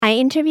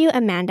interview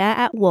Amanda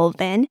at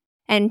Wolven,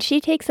 and she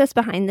takes us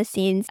behind the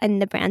scenes in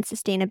the brand's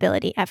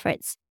sustainability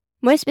efforts.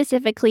 More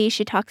specifically,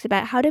 she talks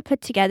about how to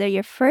put together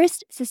your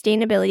first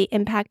sustainability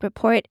impact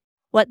report,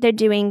 what they're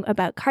doing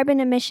about carbon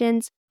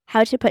emissions,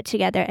 how to put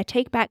together a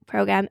take-back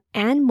program,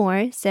 and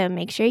more, so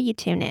make sure you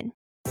tune in.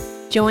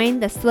 Join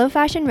the slow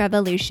fashion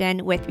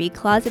revolution with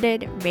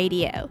Recloseted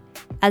Radio.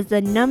 As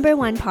the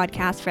 #1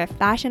 podcast for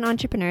fashion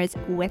entrepreneurs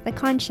with a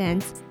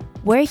conscience,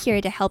 we're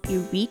here to help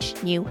you reach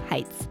new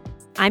heights.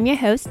 I'm your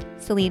host,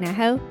 Selena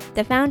Ho,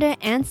 the founder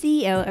and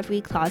CEO of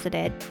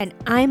Recloseted, and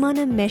I'm on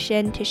a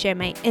mission to share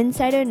my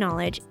insider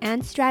knowledge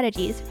and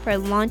strategies for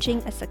launching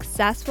a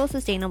successful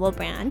sustainable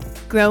brand,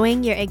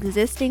 growing your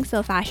existing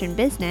slow fashion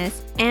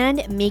business,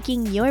 and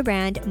making your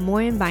brand more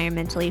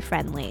environmentally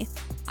friendly.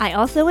 I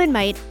also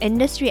invite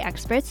industry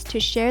experts to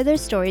share their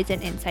stories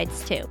and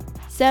insights too.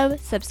 So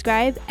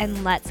subscribe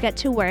and let's get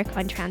to work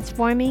on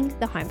transforming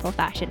the harmful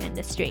fashion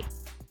industry.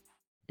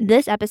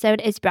 This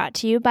episode is brought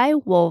to you by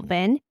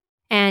Wolven.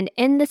 And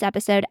in this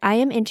episode, I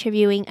am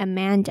interviewing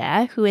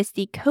Amanda, who is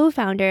the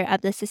co-founder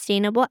of the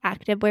sustainable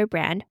activewear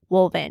brand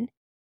Wolven.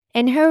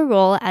 In her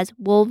role as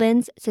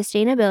Wolven's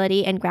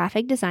sustainability and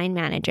graphic design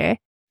manager,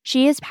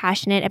 she is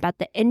passionate about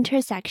the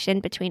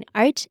intersection between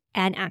art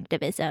and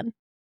activism.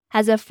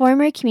 As a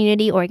former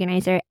community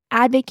organizer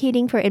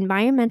advocating for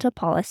environmental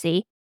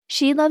policy,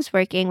 she loves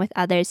working with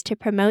others to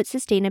promote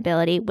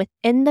sustainability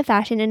within the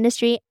fashion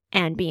industry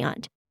and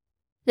beyond.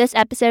 This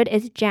episode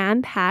is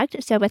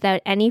jam-packed, so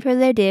without any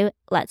further ado,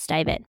 let's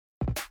dive in.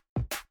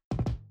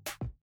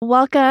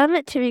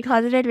 Welcome to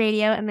Recloseted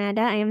Radio,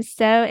 Amanda. I am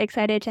so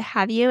excited to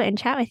have you and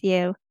chat with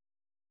you.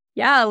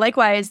 Yeah,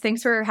 likewise.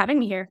 Thanks for having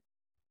me here.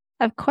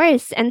 Of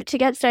course. And to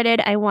get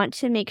started, I want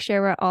to make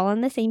sure we're all on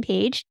the same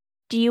page.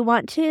 Do you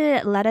want to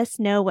let us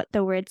know what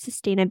the word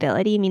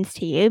sustainability means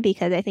to you?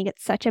 Because I think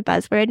it's such a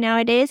buzzword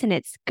nowadays, and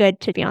it's good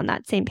to be on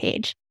that same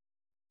page.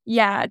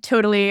 Yeah,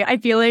 totally. I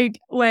feel like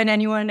when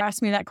anyone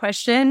asks me that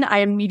question, I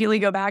immediately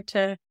go back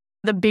to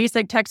the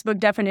basic textbook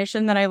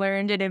definition that I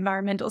learned in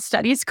environmental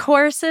studies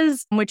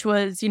courses, which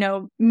was,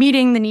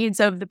 meeting the needs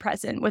of the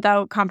present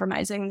without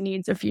compromising the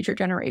needs of future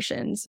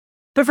generations.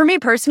 But for me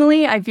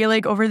personally, I feel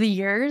like over the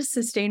years,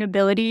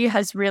 sustainability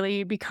has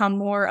really become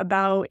more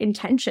about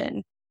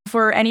intention.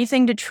 For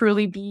anything to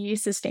truly be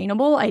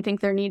sustainable, I think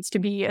there needs to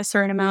be a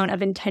certain amount of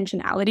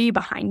intentionality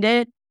behind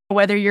it.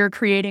 Whether you're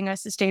creating a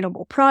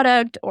sustainable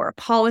product or a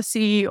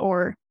policy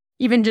or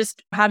even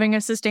just having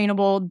a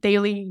sustainable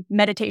daily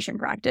meditation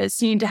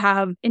practice, you need to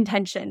have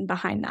intention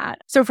behind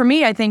that. So for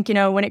me, I think,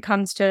 when it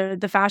comes to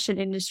the fashion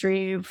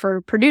industry,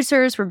 for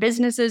producers, for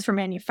businesses, for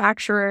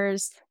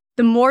manufacturers,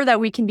 the more that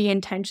we can be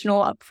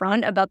intentional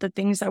upfront about the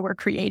things that we're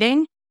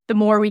creating, the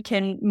more we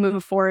can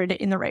move forward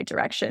in the right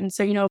direction.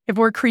 So, if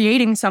we're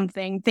creating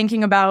something,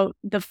 thinking about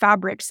the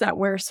fabrics that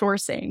we're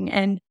sourcing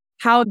and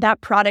how that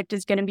product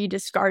is going to be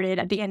discarded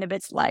at the end of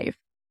its life.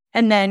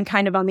 And then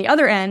kind of on the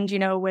other end,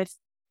 with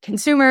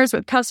consumers,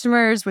 with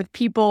customers, with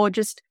people,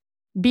 just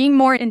being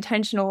more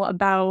intentional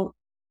about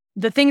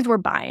the things we're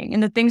buying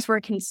and the things we're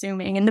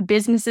consuming and the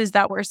businesses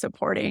that we're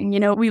supporting.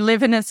 We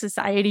live in a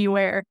society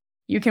where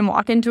you can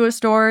walk into a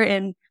store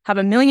and have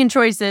a million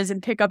choices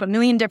and pick up a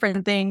million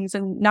different things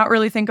and not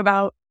really think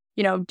about,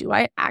 do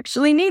I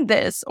actually need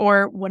this?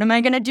 Or what am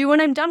I going to do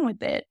when I'm done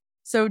with it?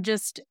 So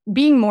just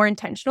being more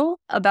intentional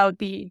about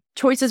the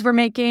choices we're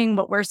making,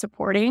 what we're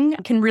supporting,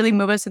 can really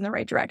move us in the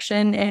right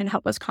direction and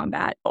help us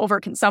combat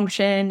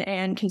overconsumption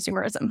and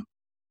consumerism.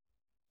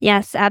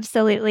 Yes,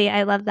 absolutely.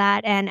 I love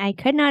that. And I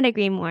could not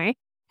agree more.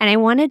 And I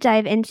want to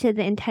dive into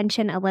the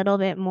intention a little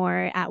bit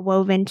more at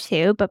Wolven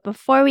too. But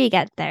before we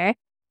get there,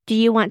 do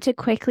you want to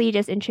quickly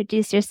just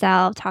introduce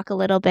yourself, talk a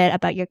little bit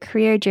about your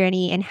career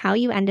journey and how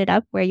you ended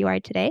up where you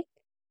are today?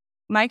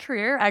 My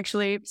career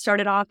actually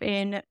started off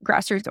in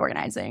grassroots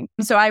organizing.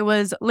 So I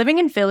was living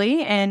in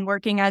Philly and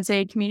working as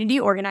a community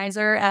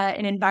organizer at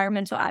an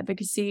environmental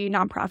advocacy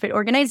nonprofit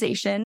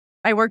organization.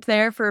 I worked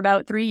there for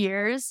about 3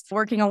 years,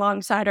 working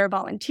alongside our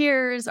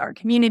volunteers, our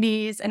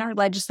communities, and our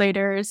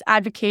legislators,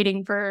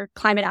 advocating for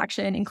climate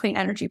action and clean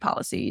energy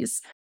policies.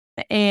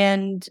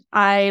 And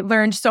I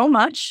learned so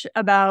much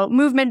about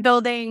movement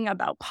building,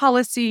 about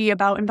policy,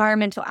 about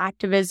environmental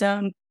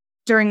activism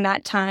during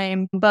that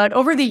time. But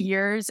over the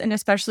years, and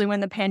especially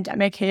when the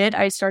pandemic hit,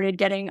 I started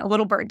getting a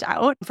little burnt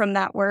out from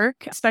that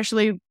work.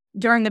 Especially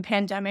during the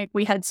pandemic,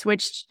 we had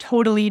switched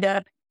totally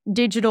to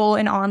digital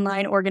and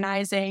online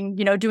organizing,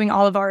 doing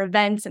all of our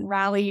events and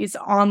rallies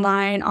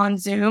online on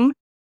Zoom.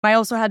 I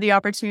also had the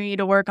opportunity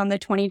to work on the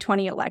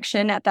 2020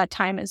 election at that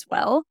time as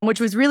well, which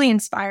was really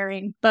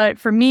inspiring. But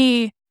for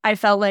me, I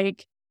felt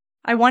like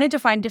I wanted to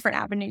find different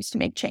avenues to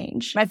make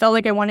change. I felt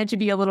like I wanted to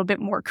be a little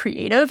bit more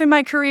creative in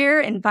my career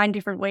and find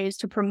different ways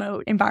to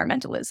promote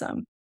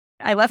environmentalism.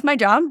 I left my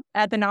job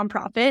at the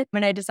nonprofit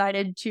and I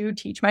decided to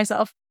teach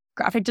myself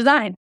graphic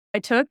design. I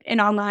took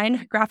an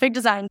online graphic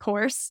design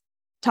course,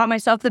 taught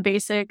myself the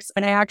basics,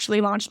 and I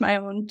actually launched my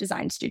own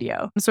design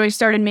studio. So I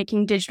started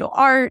making digital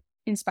art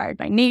inspired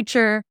by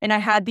nature, and I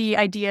had the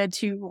idea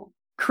to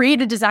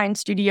create a design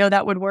studio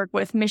that would work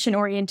with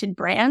mission-oriented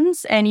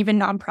brands and even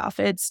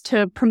nonprofits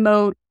to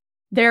promote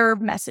their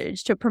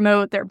message, to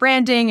promote their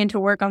branding, and to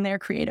work on their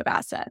creative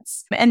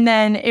assets. And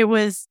then it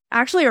was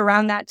actually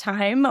around that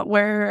time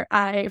where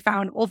I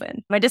found Wolven.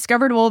 I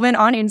discovered Wolven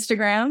on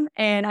Instagram,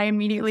 and I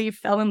immediately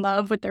fell in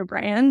love with their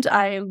brand.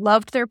 I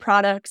loved their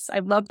products, I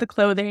loved the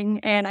clothing,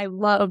 and I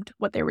loved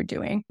what they were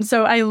doing.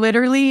 So I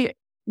literally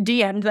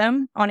DM'd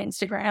them on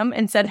Instagram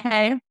and said,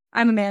 "Hey,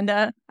 I'm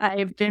Amanda.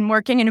 I've been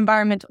working in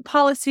environmental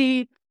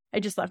policy. I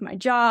just left my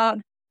job.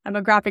 I'm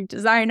a graphic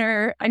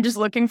designer. I'm just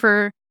looking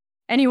for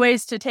any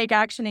ways to take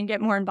action and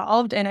get more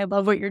involved. And I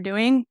love what you're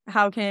doing.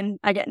 How can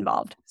I get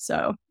involved?"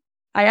 So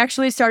I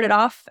actually started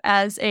off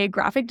as a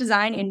graphic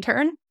design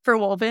intern for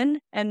Wolven.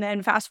 And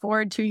then fast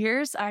forward 2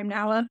 years, I'm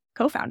now a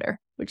co-founder,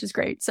 which is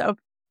great. So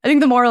I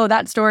think the moral of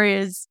that story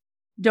is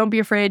don't be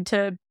afraid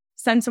to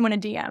send someone a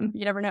DM.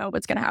 You never know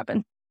what's going to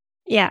happen.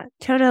 Yeah,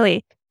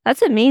 totally.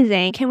 That's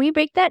amazing. Can we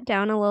break that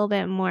down a little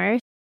bit more?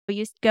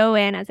 You go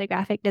in as a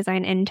graphic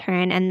design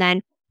intern, and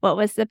then what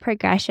was the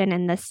progression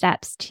and the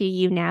steps to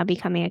you now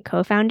becoming a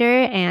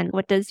co-founder? And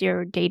what does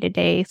your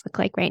day-to-day look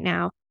like right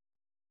now?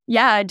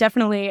 Yeah,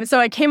 definitely. So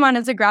I came on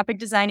as a graphic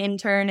design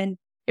intern, and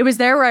it was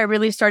there where I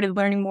really started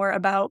learning more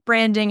about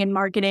branding and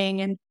marketing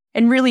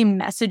and really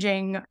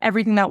messaging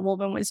everything that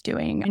Wolven was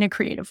doing in a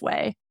creative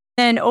way.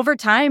 And over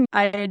time,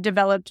 I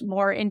developed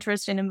more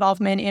interest and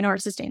involvement in our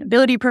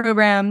sustainability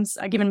programs.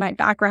 Given my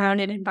background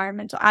in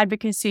environmental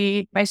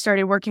advocacy, I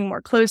started working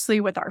more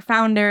closely with our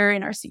founder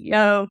and our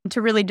CEO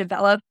to really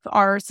develop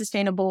our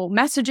sustainable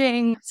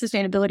messaging,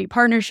 sustainability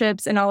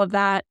partnerships, and all of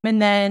that.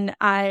 And then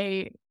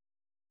I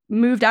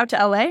moved out to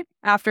LA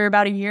after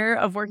about a year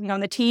of working on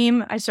the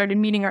team. I started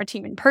meeting our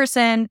team in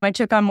person. I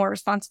took on more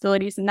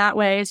responsibilities in that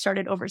way,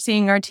 started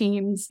overseeing our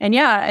teams. And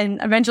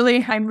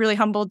eventually I'm really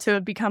humbled to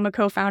have become a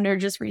co-founder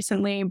just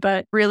recently.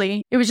 But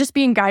really, it was just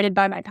being guided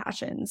by my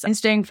passions and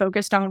staying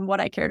focused on what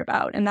I cared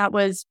about. And that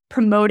was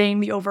promoting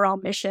the overall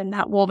mission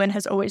that Wolven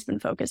has always been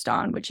focused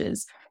on, which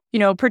is,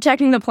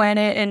 protecting the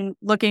planet and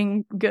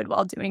looking good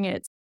while doing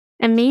it.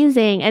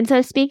 Amazing. And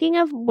so speaking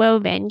of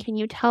Woven, can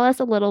you tell us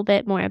a little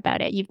bit more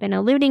about it? You've been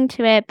alluding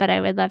to it, but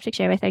I would love to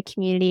share with our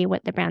community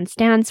what the brand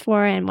stands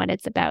for and what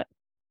it's about.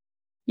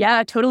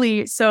 Yeah,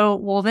 totally. So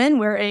Wolven,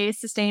 we're a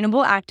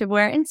sustainable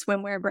activewear and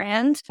swimwear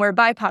brand. We're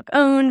BIPOC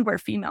owned, we're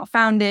female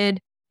founded,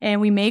 and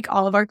we make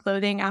all of our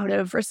clothing out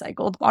of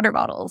recycled water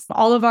bottles.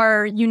 All of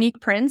our unique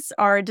prints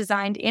are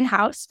designed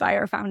in-house by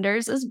our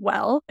founders as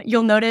well.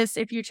 You'll notice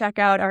if you check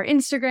out our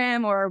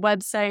Instagram or our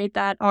website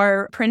that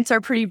our prints are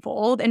pretty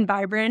bold and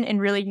vibrant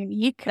and really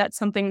unique. That's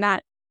something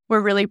that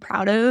we're really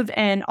proud of.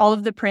 And all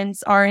of the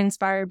prints are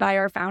inspired by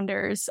our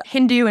founders'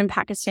 Hindu and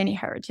Pakistani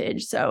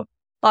heritage. So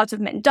lots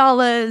of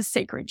mandalas,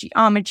 sacred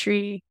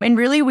geometry. And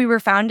really, we were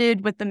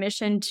founded with the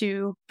mission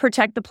to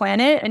protect the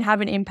planet and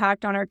have an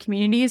impact on our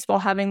communities while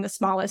having the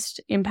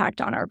smallest impact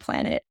on our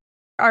planet.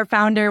 Our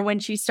founder, when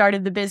she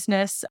started the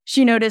business,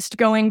 she noticed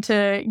going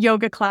to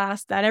yoga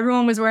class that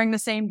everyone was wearing the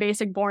same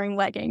basic, boring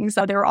leggings.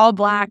 They were all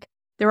black.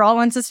 They were all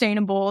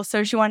unsustainable.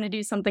 So she wanted to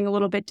do something a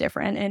little bit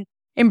different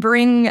and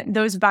bring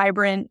those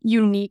vibrant,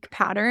 unique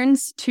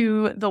patterns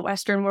to the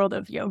Western world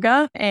of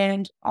yoga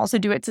and also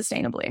do it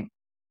sustainably.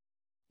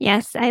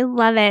 Yes, I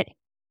love it.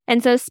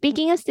 And so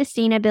speaking of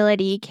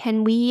sustainability,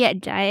 can we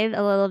dive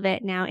a little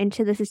bit now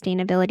into the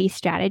sustainability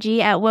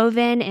strategy at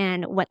Woven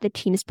and what the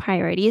team's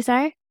priorities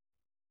are?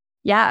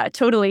 Yeah,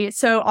 totally.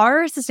 So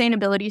our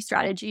sustainability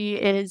strategy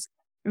is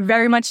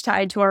very much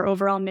tied to our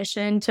overall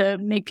mission to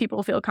make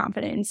people feel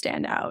confident and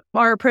stand out.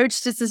 Our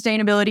approach to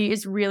sustainability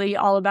is really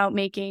all about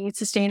making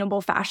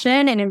sustainable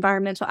fashion and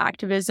environmental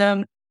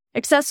activism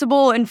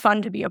accessible and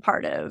fun to be a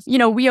part of.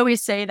 We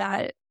always say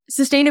that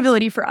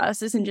sustainability for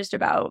us isn't just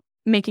about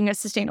making a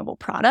sustainable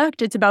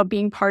product. It's about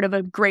being part of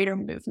a greater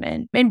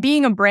movement. And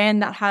being a brand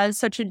that has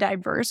such a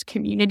diverse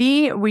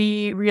community,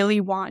 we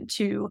really want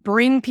to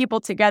bring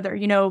people together.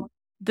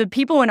 The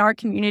people in our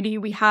community,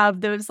 we have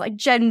those like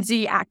Gen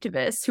Z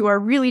activists who are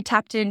really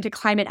tapped into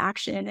climate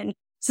action and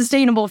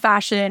sustainable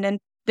fashion, and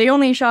they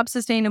only shop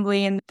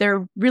sustainably and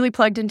they're really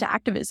plugged into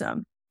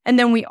activism. And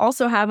then we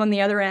also have on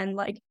the other end,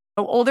 like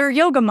older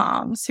yoga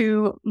moms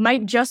who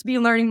might just be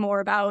learning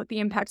more about the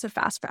impacts of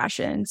fast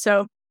fashion.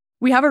 So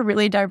we have a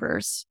really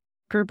diverse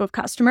group of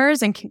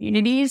customers and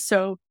communities.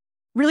 So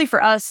really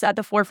for us at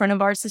the forefront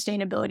of our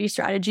sustainability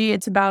strategy,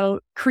 it's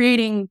about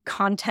creating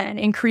content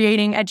and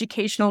creating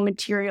educational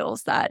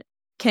materials that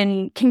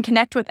can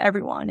connect with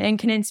everyone and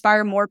can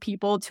inspire more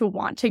people to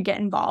want to get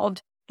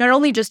involved, not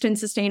only just in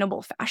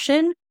sustainable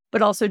fashion,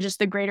 but also just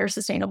the greater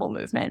sustainable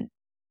movement.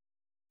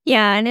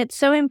 Yeah, and it's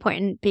so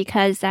important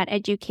because that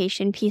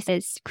education piece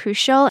is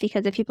crucial,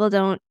 because if people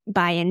don't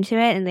buy into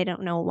it and they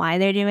don't know why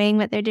they're doing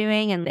what they're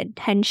doing and the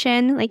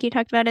intention, like you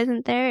talked about,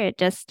 isn't there, it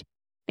just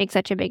makes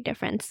such a big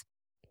difference.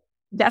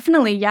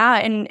 Definitely, yeah.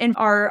 And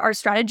our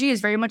strategy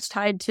is very much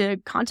tied to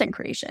content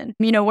creation.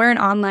 We're an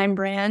online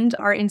brand.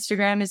 Our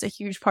Instagram is a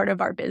huge part of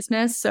our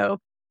business. So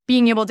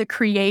being able to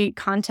create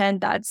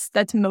content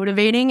that's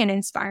motivating and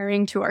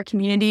inspiring to our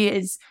community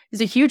is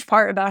a huge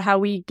part about how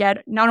we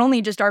get not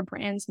only just our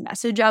brand's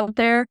message out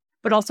there,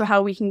 but also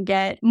how we can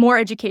get more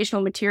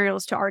educational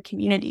materials to our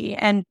community.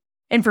 And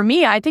for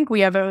me, I think we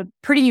have a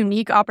pretty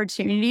unique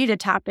opportunity to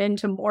tap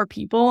into more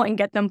people and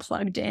get them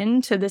plugged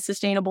into the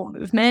sustainable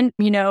movement.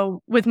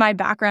 With my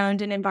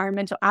background in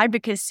environmental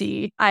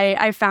advocacy,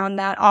 I found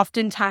that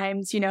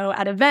oftentimes,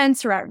 at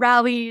events or at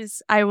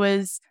rallies, I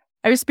was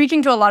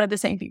speaking to a lot of the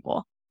same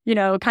people,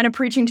 kind of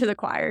preaching to the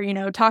choir,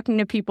 talking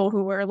to people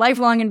who were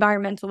lifelong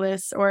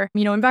environmentalists or,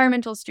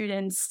 environmental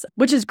students,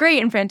 which is great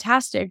and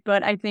fantastic.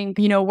 But I think,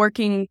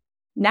 working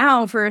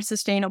now for a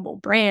sustainable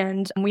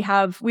brand, we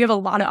have a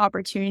lot of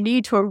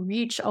opportunity to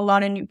reach a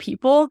lot of new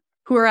people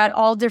who are at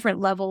all different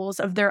levels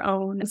of their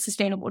own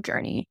sustainable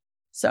journey.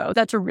 So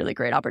that's a really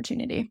great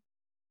opportunity.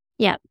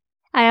 Yeah.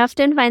 I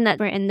often find that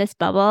we're in this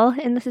bubble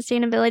in the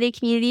sustainability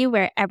community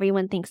where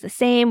everyone thinks the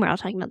same. We're all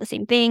talking about the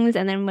same things.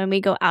 And then when we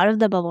go out of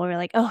the bubble, we're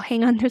like, oh,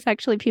 hang on, there's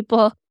actually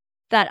people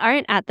that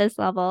aren't at this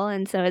level.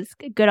 And so it's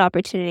a good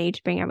opportunity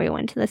to bring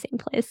everyone to the same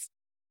place.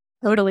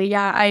 Totally.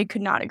 Yeah, I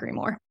could not agree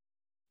more.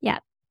 Yeah.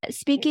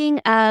 Speaking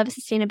of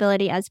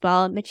sustainability as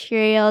well,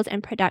 materials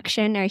and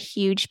production are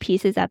huge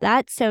pieces of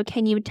that. So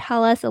can you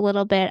tell us a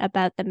little bit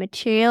about the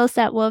materials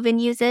that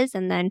Wolven uses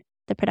and then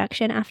the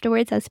production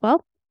afterwards as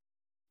well?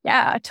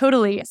 Yeah,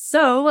 totally.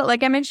 So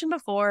like I mentioned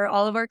before,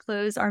 all of our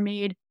clothes are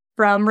made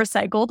from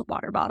recycled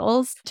water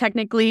bottles.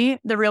 Technically,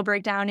 the real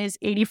breakdown is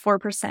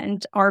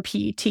 84%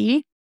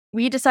 rPET.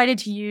 We decided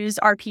to use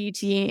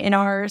rPET in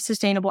our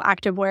sustainable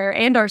activewear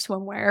and our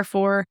swimwear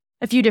for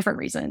a few different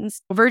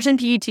reasons. Virgin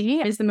PET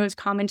is the most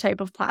common type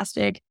of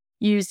plastic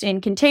used in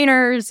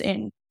containers,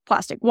 in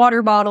plastic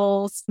water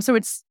bottles. So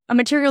it's a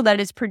material that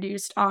is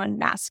produced on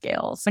mass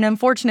scales and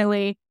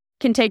unfortunately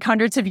can take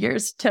hundreds of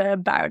years to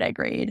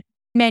biodegrade.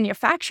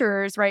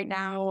 Manufacturers right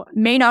now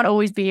may not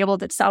always be able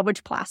to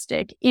salvage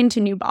plastic into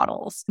new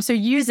bottles. So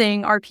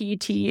using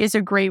rPET is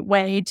a great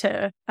way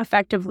to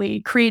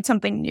effectively create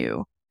something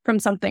new from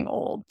something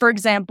old. For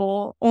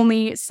example,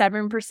 only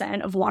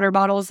 7% of water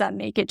bottles that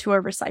make it to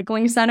a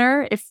recycling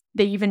center, if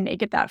they even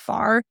make it that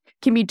far,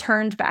 can be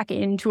turned back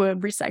into a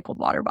recycled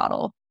water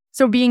bottle.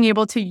 So being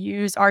able to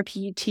use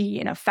rPET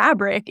in a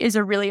fabric is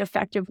a really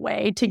effective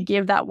way to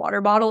give that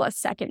water bottle a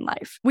second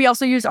life. We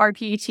also use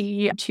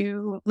rPET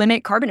to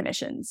limit carbon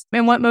emissions.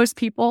 And what most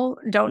people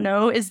don't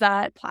know is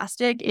that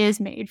plastic is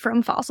made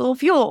from fossil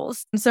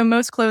fuels. So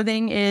most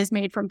clothing is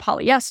made from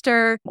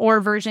polyester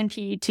or virgin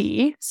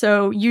PET.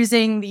 So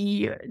using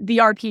the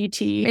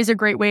rPET is a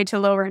great way to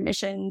lower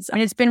emissions. And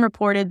it's been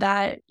reported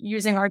that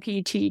using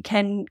rPET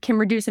can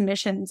reduce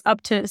emissions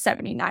up to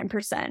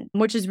 79%,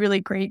 which is really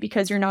great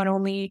because you're not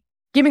only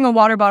giving a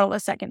water bottle a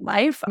second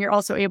life, you're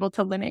also able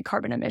to limit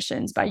carbon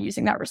emissions by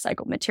using that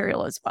recycled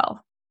material as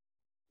well.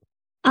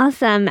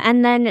 Awesome.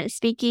 And then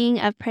speaking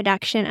of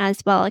production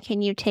as well,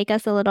 can you take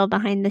us a little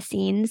behind the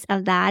scenes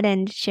of that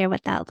and share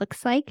what that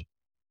looks like?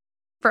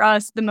 For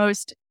us, the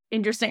most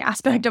interesting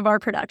aspect of our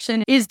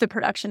production is the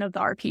production of the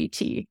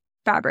rPET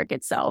fabric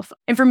itself.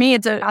 And for me,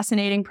 it's a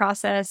fascinating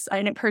process,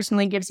 and it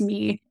personally gives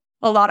me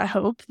a lot of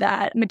hope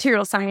that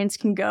material science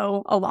can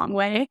go a long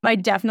way. I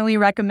definitely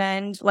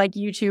recommend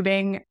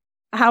YouTubing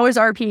how is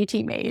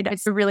rPET made?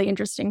 It's a really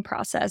interesting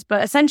process.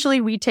 But essentially,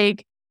 we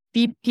take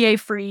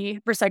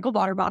BPA-free recycled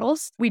water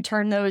bottles. We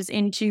turn those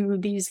into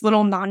these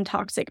little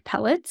non-toxic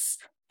pellets.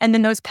 And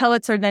then those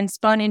pellets are then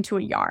spun into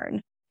a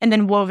yarn and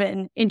then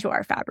woven into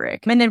our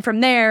fabric. And then from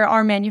there,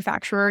 our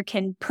manufacturer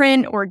can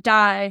print or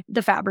dye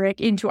the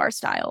fabric into our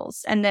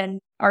styles. And then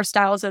our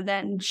styles are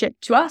then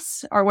shipped to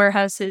us. Our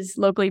warehouse is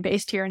locally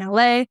based here in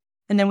LA.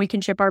 And then we can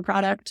ship our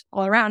product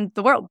all around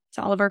the world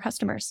to all of our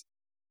customers.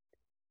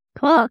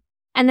 Cool.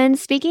 And then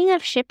speaking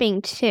of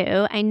shipping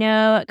too, I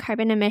know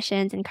carbon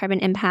emissions and carbon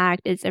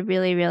impact is a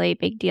really, really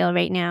big deal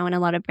right now. And a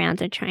lot of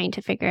brands are trying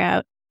to figure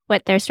out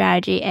what their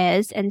strategy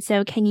is. And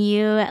so can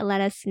you let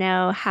us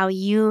know how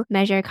you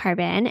measure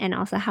carbon and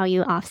also how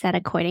you offset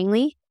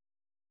accordingly?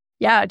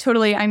 Yeah,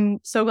 totally. I'm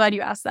so glad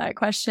you asked that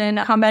question.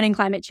 Combating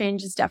climate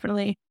change is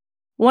definitely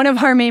one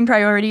of our main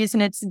priorities.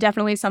 And it's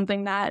definitely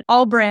something that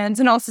all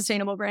brands and all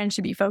sustainable brands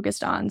should be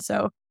focused on.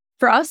 So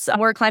for us,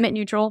 we're climate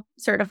neutral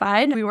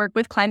certified. We work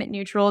with Climate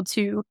Neutral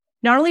to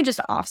not only just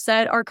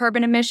offset our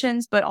carbon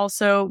emissions, but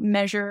also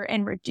measure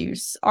and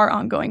reduce our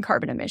ongoing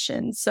carbon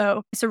emissions.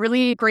 So it's a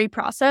really great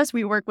process.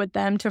 We work with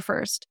them to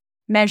first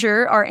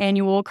measure our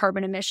annual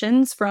carbon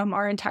emissions from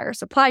our entire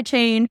supply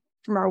chain,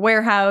 from our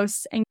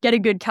warehouse, and get a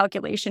good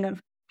calculation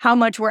of how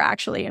much we're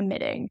actually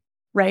emitting,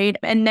 right?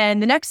 And then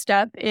the next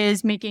step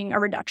is making a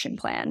reduction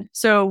plan.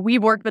 So we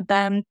worked with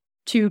them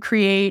to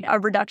create a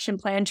reduction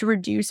plan to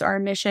reduce our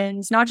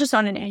emissions, not just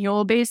on an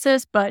annual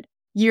basis, but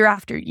year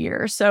after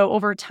year. So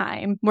over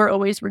time, we're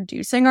always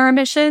reducing our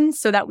emissions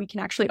so that we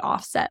can actually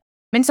offset.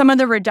 And some of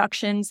the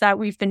reductions that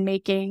we've been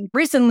making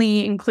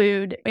recently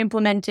include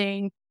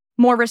implementing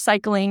more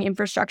recycling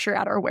infrastructure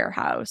at our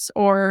warehouse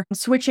or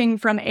switching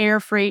from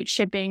air freight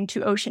shipping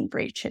to ocean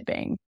freight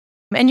shipping.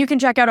 And you can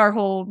check out our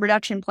whole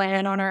reduction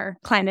plan on our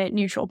climate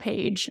neutral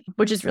page,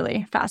 which is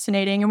really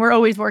fascinating. And we're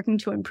always working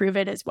to improve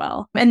it as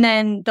well. And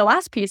then the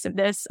last piece of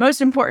this,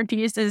 most important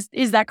piece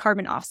is that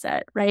carbon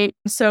offset, right?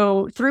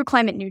 So through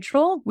climate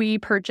neutral, we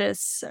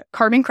purchase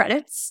carbon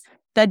credits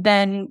that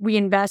then we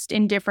invest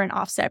in different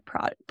offset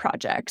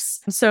projects.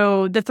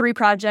 So the 3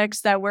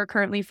 projects that we're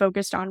currently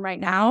focused on right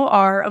now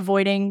are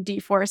avoiding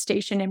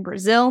deforestation in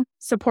Brazil,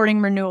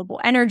 supporting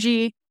renewable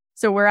energy.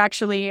 So we're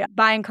actually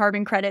buying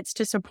carbon credits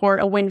to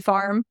support a wind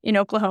farm in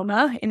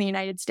Oklahoma in the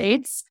United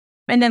States.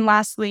 And then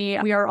lastly,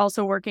 we are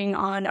also working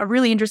on a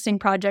really interesting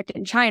project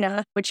in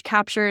China, which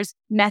captures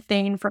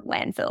methane from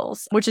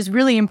landfills, which is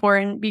really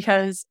important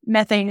because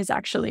methane is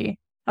actually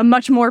a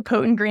much more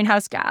potent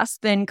greenhouse gas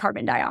than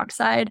carbon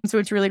dioxide. So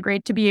it's really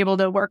great to be able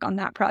to work on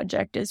that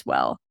project as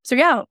well. So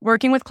yeah,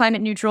 working with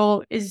Climate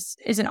Neutral is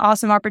an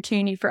awesome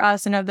opportunity for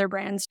us and other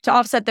brands to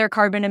offset their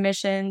carbon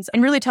emissions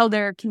and really tell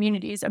their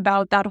communities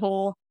about that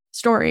whole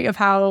story of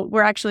how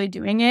we're actually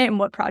doing it and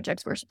what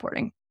projects we're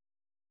supporting.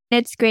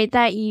 It's great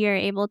that you're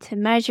able to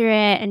measure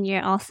it and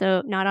you're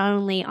also not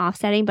only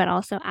offsetting, but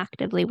also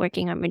actively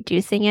working on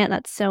reducing it.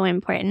 That's so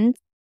important.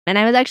 And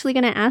I was actually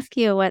going to ask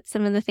you what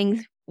some of the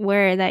things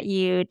were that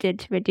you did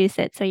to reduce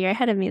it. So you're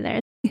ahead of me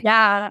there.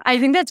 Yeah, I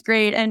think that's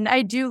great. And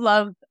I do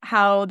love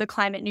how the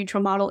climate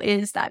neutral model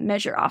is that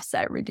measure,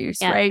 offset,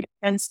 reduce, right?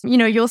 And,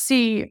 you'll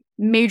see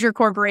major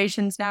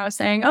corporations now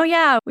saying, oh,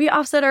 yeah, we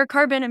offset our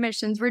carbon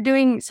emissions. We're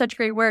doing such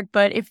great work.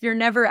 But if you're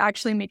never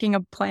actually making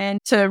a plan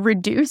to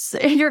reduce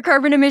your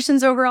carbon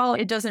emissions overall,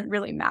 it doesn't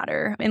really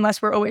matter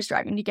unless we're always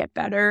striving to get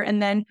better.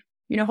 And then,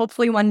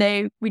 hopefully one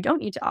day we don't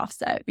need to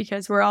offset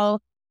because we're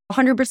all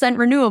 100%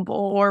 renewable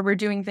or we're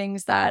doing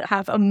things that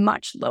have a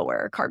much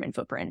lower carbon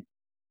footprint.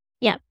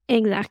 Yeah,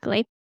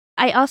 exactly.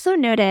 I also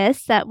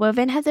noticed that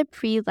Wolven has a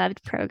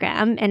pre-loved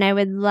program, and I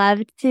would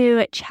love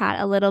to chat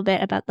a little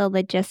bit about the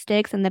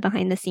logistics and the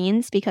behind the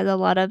scenes because a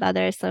lot of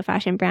other slow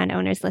fashion brand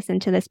owners listen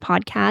to this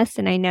podcast.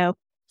 And I know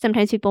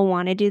sometimes people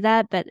want to do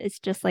that, but it's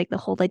just like the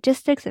whole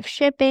logistics of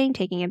shipping,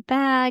 taking it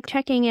back,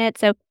 checking it.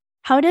 So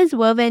how does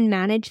Wolven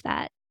manage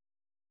that?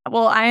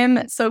 Well, I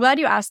am so glad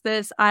you asked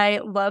this.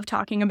 I love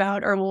talking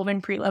about our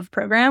Wolven pre-loved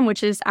program,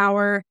 which is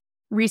our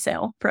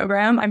resale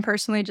program. I'm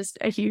personally just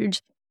a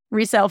huge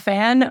resale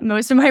fan.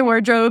 Most of my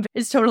wardrobe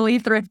is totally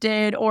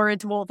thrifted or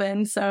it's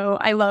Wolven. So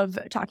I love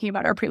talking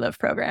about our pre-loved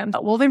program.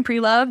 But Wolven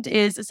Pre-Loved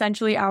is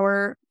essentially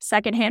our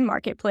secondhand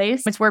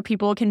marketplace. It's where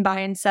people can buy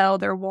and sell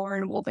their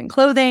worn Wolven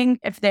clothing.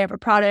 If they have a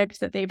product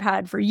that they've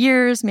had for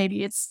years,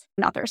 maybe it's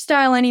not their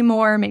style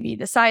anymore, maybe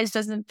the size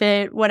doesn't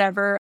fit,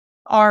 whatever.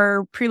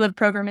 Our pre-loved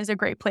program is a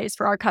great place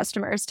for our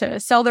customers to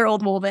sell their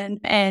old Wolven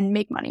and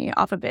make money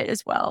off of it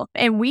as well.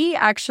 And we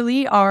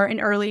actually are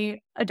an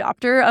early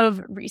adopter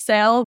of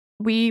resale.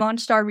 We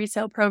launched our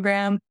resale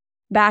program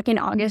back in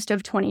August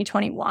of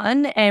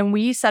 2021, and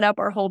we set up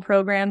our whole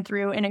program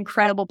through an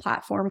incredible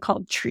platform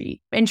called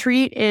Treat. And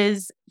Treat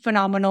is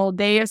phenomenal.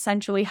 They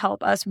essentially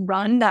help us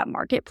run that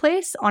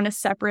marketplace on a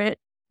separate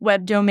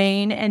web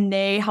domain, and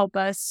they help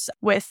us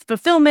with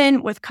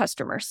fulfillment, with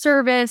customer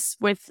service,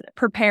 with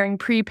preparing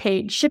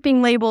prepaid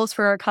shipping labels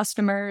for our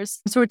customers.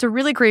 So it's a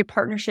really great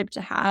partnership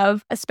to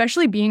have,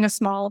 especially being a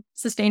small,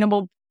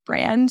 sustainable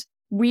brand.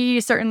 We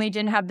certainly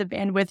didn't have the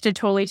bandwidth to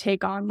totally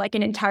take on like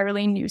an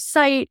entirely new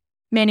site,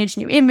 manage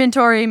new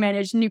inventory,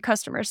 manage new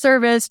customer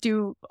service,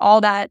 do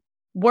all that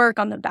work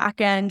on the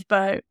back end.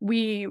 But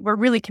we were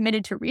really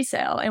committed to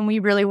resale and we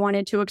really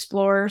wanted to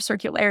explore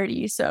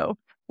circularity. So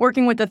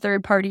working with a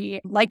third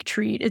party like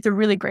Treat is a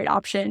really great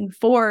option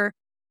for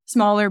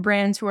smaller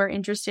brands who are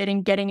interested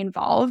in getting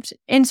involved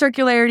in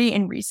circularity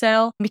and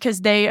resale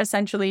because they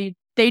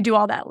do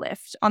all that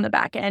lift on the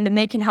back end and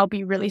they can help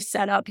you really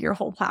set up your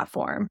whole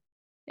platform.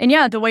 And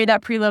yeah, the way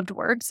that Pre-Loved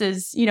works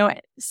is,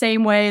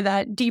 same way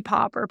that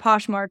Depop or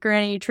Poshmark or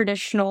any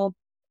traditional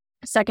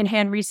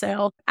secondhand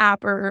resale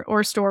app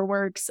or store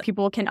works.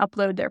 People can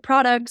upload their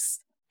products.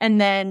 And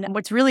then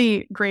what's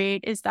really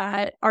great is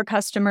that our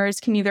customers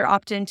can either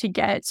opt in to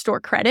get store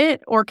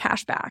credit or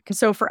cash back.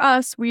 So for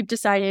us, we've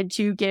decided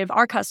to give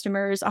our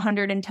customers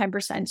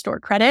 110% store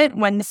credit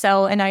when they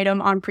sell an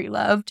item on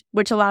Pre-Loved,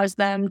 which allows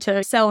them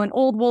to sell an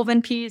old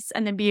Wolven piece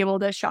and then be able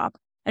to shop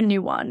a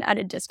new one at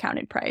a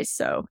discounted price.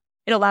 So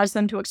it allows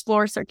them to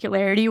explore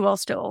circularity while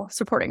still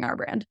supporting our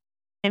brand.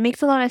 It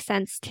makes a lot of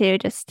sense too,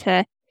 just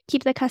to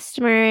keep the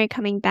customer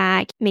coming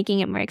back, making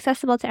it more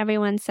accessible to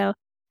everyone. So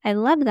I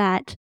love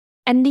that.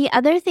 And the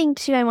other thing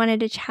too I wanted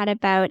to chat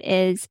about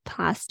is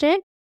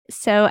plastic.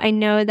 So I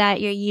know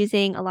that you're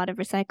using a lot of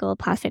recycled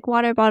plastic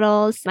water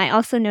bottles. I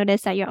also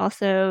noticed that you're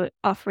also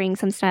offering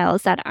some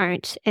styles that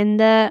aren't in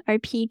the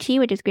RPT,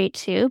 which is great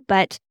too.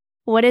 But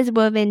what is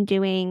Wolven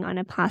doing on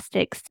a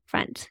plastics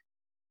front?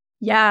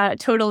 Yeah,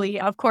 totally.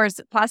 Of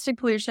course, plastic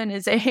pollution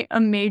is a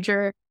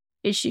major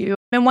issue.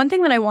 And one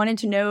thing that I wanted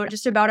to note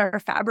just about our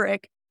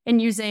fabric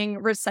and using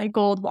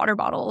recycled water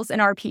bottles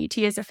and our PET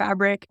as a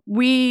fabric,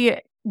 we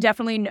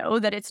definitely know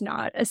that it's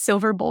not a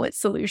silver bullet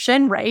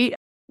solution, right?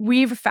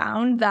 We've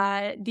found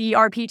that the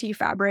RPT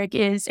fabric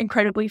is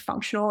incredibly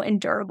functional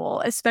and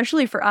durable,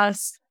 especially for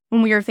us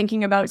when we are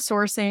thinking about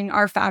sourcing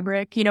our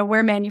fabric,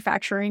 we're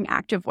manufacturing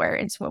activewear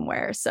and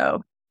swimwear.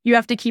 So you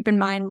have to keep in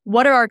mind,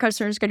 what are our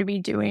customers going to be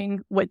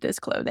doing with this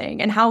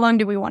clothing and how long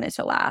do we want it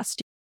to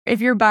last? If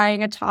you're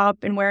buying a top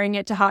and wearing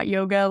it to hot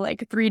yoga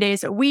like 3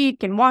 days a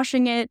week and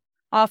washing it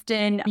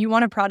often, you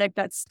want a product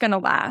that's going to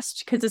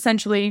last, because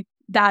essentially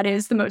that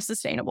is the most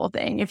sustainable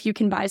thing. If you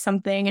can buy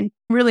something and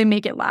really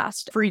make it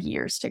last for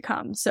years to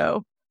come.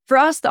 So for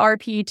us, the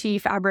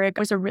rPET fabric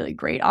was a really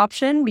great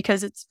option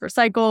because it's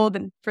recycled,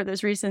 and for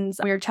those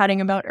reasons we were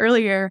chatting about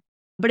earlier,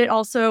 but it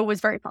also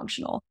was very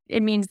functional.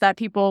 It means that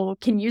people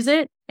can use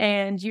it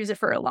and use it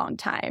for a long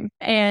time.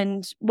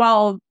 And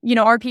while,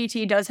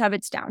 rPET does have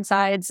its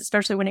downsides,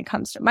 especially when it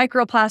comes to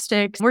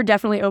microplastics, we're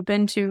definitely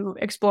open to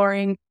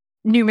exploring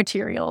new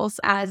materials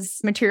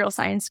as material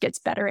science gets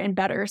better and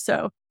better.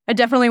 So I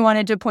definitely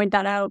wanted to point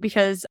that out,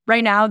 because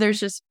right now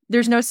there's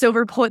no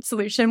silver bullet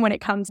solution when it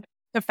comes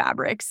to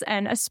fabrics,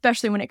 and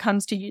especially when it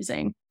comes to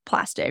using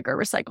plastic or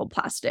recycled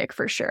plastic,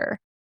 for sure.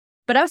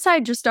 But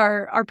outside just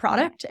our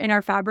product and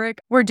our fabric,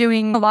 we're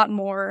doing a lot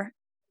more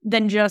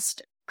than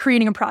just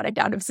creating a product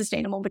out of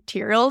sustainable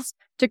materials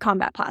to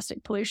combat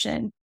plastic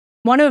pollution.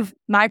 One of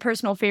my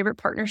personal favorite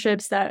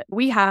partnerships that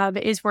we have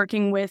is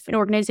working with an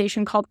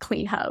organization called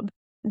Clean Hub.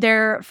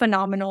 They're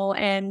phenomenal,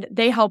 and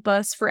they help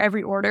us for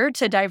every order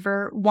to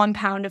divert 1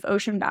 pound of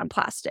ocean-bound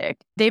plastic.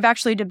 They've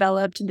actually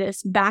developed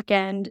this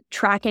back-end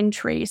track and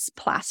trace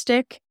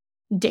plastic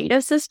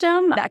data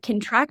system that can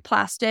track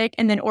plastic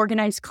and then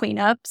organize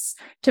cleanups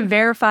to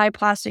verify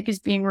plastic is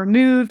being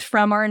removed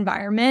from our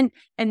environment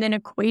and then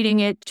equating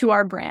it to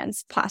our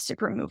brand's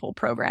plastic removal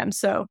program.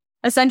 So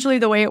essentially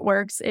the way it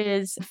works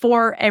is,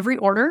 for every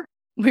order,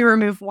 we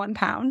remove 1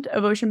 pound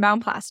of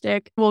ocean-bound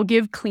plastic. We'll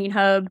give Clean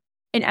Hub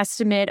an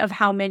estimate of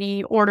how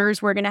many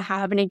orders we're going to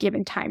have in a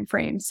given time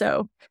frame.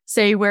 So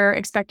say we're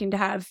expecting to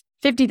have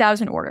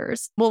 50,000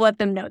 orders. We'll let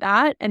them know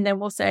that. And then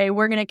we'll say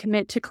we're going to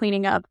commit to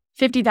cleaning up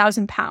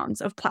 50,000 pounds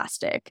of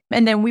plastic.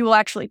 And then we will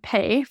actually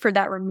pay for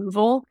that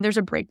removal. There's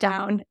a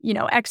breakdown,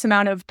 X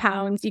amount of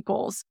pounds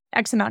equals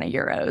X amount of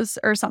euros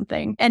or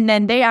something. And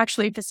then they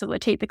actually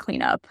facilitate the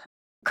cleanup.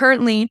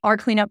 Currently, our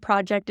cleanup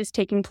project is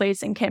taking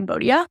place in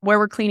Cambodia, where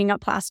we're cleaning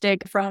up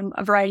plastic from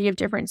a variety of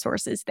different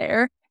sources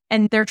there.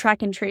 And their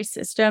track and trace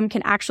system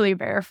can actually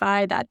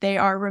verify that they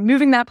are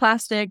removing that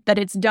plastic, that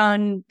it's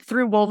done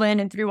through Wolven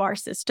and through our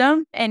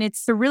system. And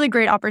it's a really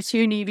great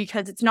opportunity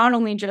because it's not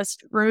only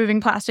just removing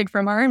plastic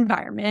from our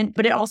environment,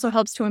 but it also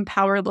helps to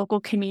empower local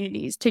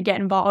communities to get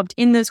involved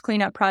in those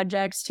cleanup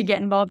projects, to get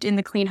involved in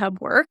the Clean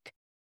Hub work.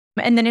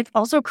 And then it's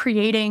also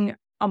creating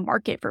a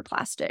market for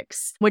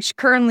plastics, which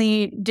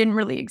currently didn't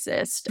really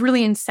exist,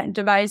 really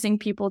incentivizing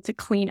people to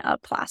clean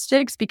up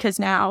plastics because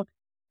now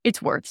it's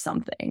worth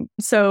something.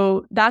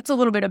 So that's a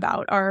little bit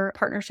about our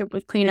partnership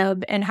with Clean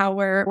Hub and how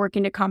we're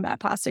working to combat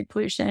plastic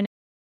pollution.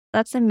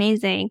 That's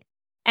amazing.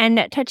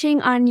 And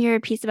touching on your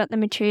piece about the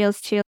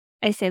materials too,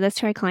 I say this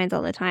to our clients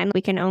all the time.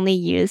 We can only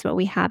use what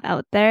we have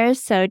out there.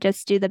 So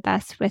just do the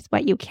best with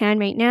what you can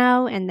right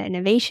now, and the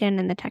innovation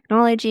and the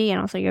technology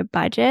and also your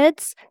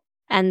budgets.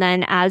 And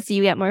then as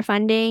you get more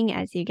funding,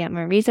 as you get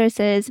more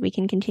resources, we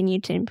can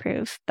continue to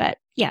improve. But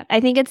yeah, I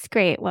think it's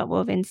great what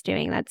Wolven's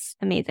doing. That's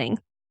amazing.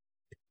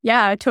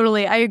 Yeah,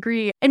 totally. I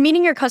agree. And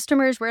meeting your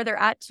customers where they're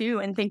at too,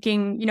 and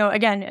thinking,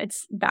 again,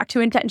 it's back to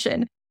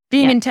intention.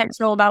 Being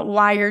intentional about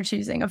why you're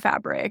choosing a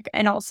fabric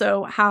and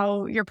also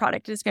how your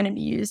product is going to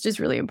be used is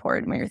really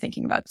important when you're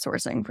thinking about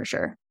sourcing, for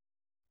sure.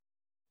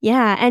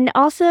 Yeah. And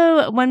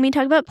also, when we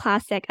talk about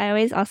plastic, I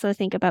always also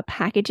think about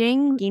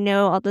packaging.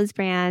 All those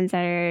brands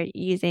that are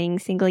using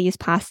single-use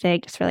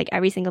plastic just for like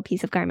every single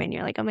piece of garment.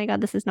 You're like, oh my God,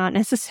 this is not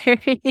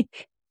necessary.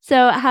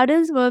 So how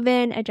does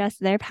Wolven address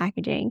their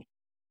packaging?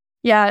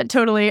 Yeah,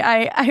 totally.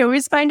 I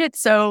always find it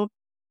so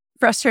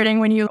frustrating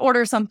when you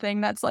order something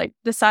that's like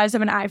the size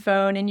of an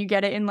iPhone and you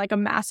get it in like a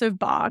massive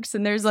box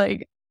and there's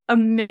like a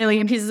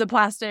million pieces of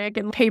plastic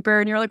and paper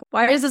and you're like,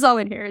 why is this all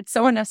in here? It's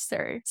so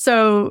unnecessary.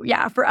 So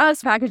yeah, for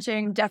us,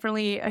 packaging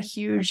definitely a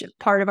huge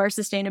part of our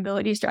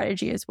sustainability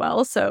strategy as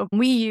well. So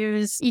we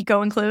use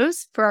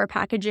eco-enclose for our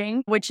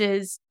packaging, which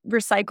is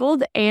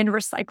recycled and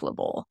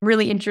recyclable.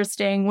 Really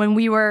interesting. When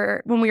we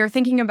were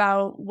thinking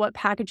about what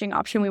packaging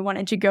option we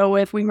wanted to go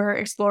with, we were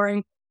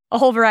exploring a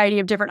whole variety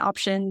of different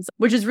options,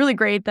 which is really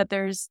great that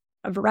there's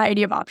a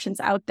variety of options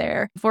out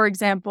there. For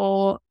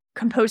example,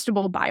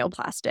 compostable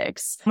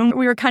bioplastics. When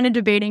we were kind of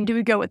debating, do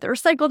we go with the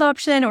recycled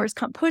option or is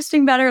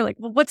composting better? Like,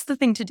 well, what's the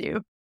thing to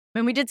do?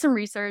 And we did some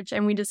research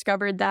and we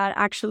discovered that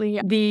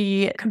actually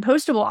the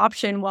compostable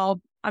option,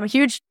 while I'm a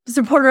huge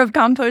supporter of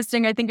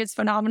composting, I think it's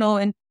phenomenal.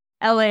 And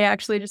LA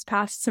actually just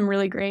passed some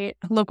really great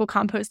local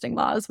composting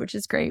laws, which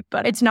is great,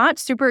 but it's not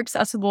super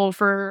accessible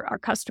for our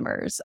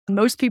customers.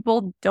 Most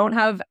people don't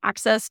have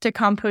access to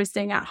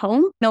composting at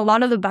home. And a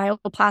lot of the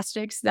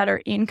bioplastics that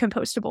are in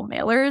compostable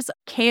mailers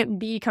can't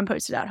be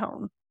composted at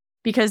home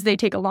because they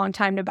take a long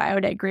time to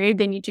biodegrade.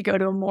 They need to go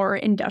to a more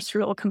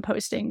industrial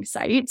composting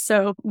site.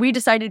 So we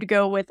decided to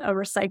go with a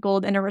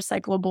recycled and a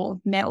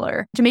recyclable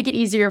mailer to make it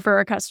easier for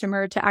our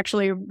customer to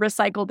actually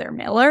recycle their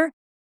mailer.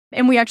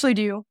 And we actually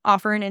do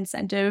offer an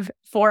incentive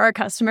for our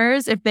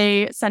customers. If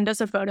they send us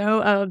a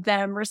photo of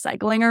them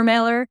recycling our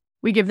mailer,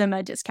 we give them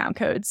a discount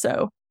code.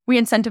 So we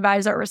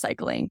incentivize our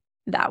recycling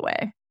that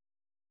way.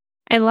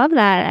 I love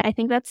that. I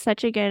think that's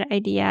such a good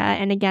idea.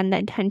 And again, the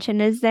intention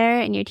is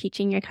there and you're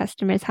teaching your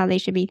customers how they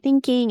should be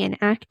thinking and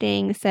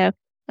acting. So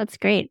that's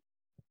great.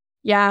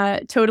 Yeah,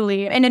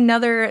 totally. And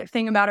another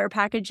thing about our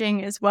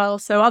packaging as well.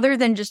 So other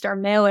than just our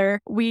mailer,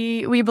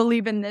 we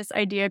believe in this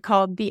idea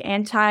called the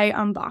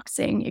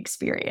anti-unboxing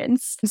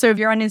experience. So if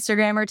you're on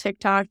Instagram or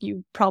TikTok,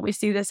 you probably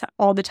see this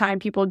all the time,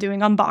 people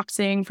doing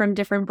unboxing from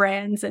different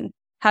brands and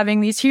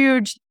having these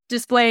huge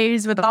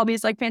displays with all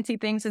these like fancy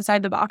things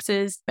inside the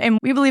boxes. And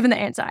we believe in the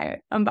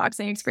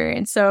anti-unboxing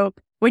experience. So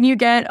when you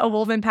get a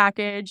Wolven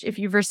package, if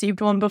you've received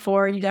one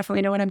before, you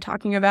definitely know what I'm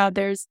talking about.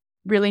 There's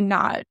really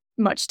not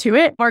much to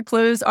it. Our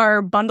clothes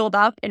are bundled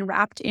up and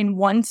wrapped in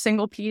one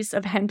single piece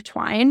of hemp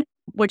twine,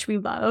 which we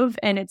love,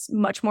 and it's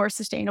much more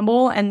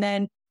sustainable. And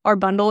then our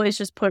bundle is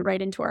just put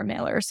right into our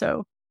mailer.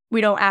 So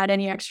we don't add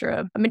any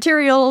extra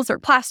materials or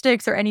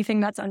plastics or anything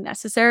that's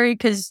unnecessary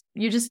because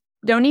you just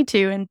don't need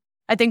to. And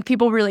I think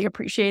people really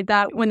appreciate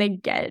that when they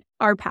get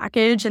our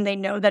package and they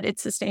know that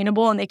it's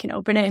sustainable and they can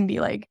open it and be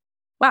like,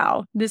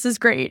 wow, this is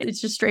great. It's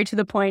just straight to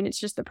the point. It's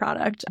just the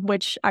product,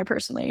 which I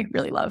personally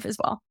really love as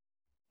well.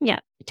 Yeah,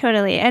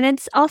 totally. And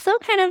it's also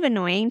kind of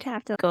annoying to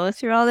have to go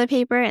through all the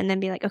paper and then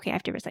be like, okay, I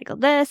have to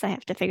recycle this. I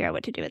have to figure out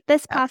what to do with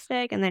this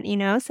plastic. And then,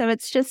 so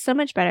it's just so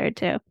much better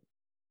too.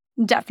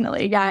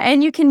 Definitely. Yeah.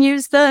 And you can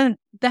use the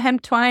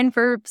hemp twine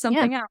for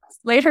something else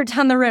later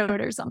down the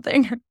road or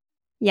something.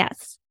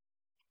 Yes.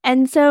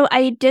 And so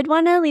I did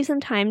want to leave some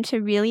time to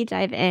really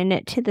dive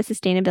in to the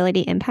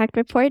sustainability impact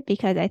report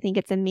because I think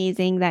it's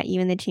amazing that you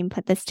and the team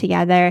put this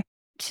together.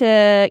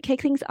 To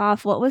kick things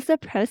off, what was the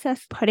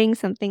process putting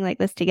something like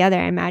this together?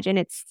 I imagine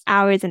it's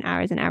hours and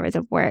hours and hours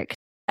of work.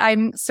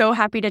 I'm so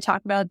happy to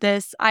talk about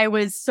this. I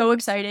was so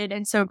excited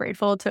and so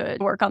grateful to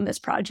work on this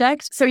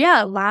project. So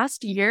yeah,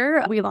 last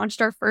year we launched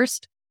our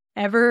first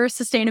ever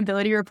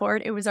sustainability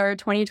report. It was our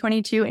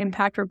 2022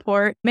 impact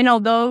report. And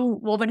although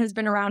Wolven has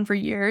been around for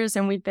years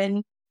and we've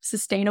been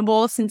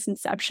sustainable since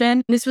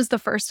inception, this was the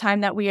first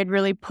time that we had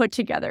really put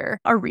together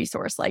a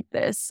resource like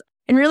this.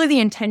 And really the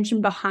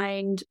intention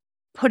behind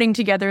putting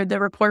together the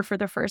report for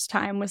the first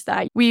time was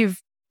that we've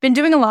been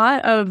doing a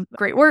lot of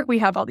great work. We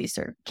have all these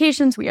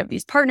certifications, we have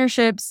these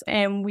partnerships,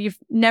 and we've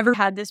never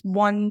had this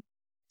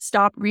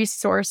one-stop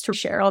resource to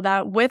share all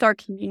that with our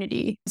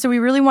community. So we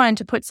really wanted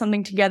to put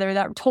something together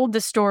that told the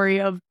story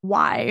of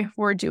why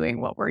we're doing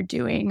what we're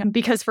doing.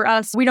 Because for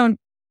us, we don't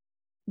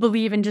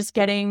believe in just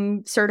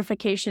getting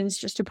certifications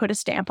just to put a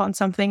stamp on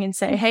something and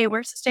say, hey,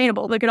 we're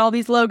sustainable. Look at all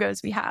these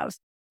logos we have.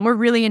 We're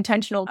really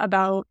intentional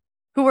about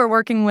who we're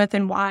working with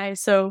and why.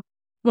 So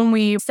when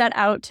we set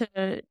out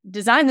to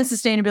design the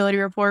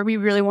sustainability report, we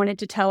really wanted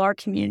to tell our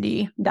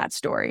community that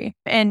story.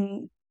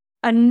 And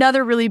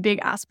another really big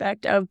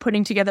aspect of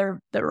putting together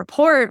the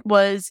report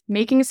was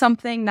making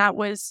something that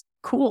was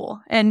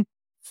cool and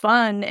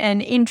fun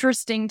and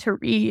interesting to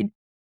read.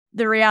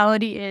 The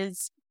reality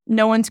is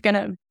no one's going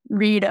to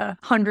read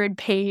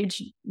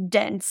 100-page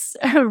dense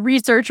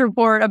research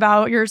report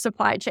about your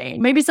supply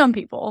chain. Maybe some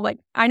people,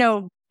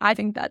 I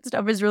think that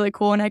stuff is really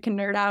cool and I can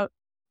nerd out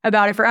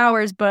about it for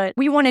hours, but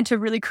we wanted to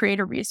really create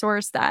a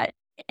resource that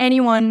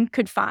anyone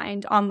could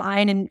find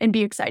online and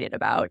be excited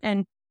about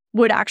and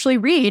would actually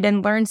read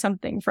and learn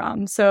something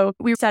from. So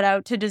we set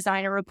out to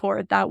design a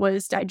report that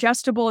was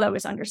digestible, that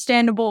was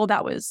understandable,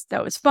 that was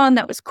fun,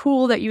 that was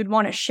cool, that you'd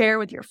want to share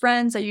with your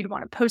friends, that you'd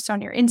want to post on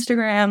your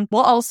Instagram,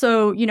 while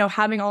also,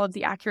 having all of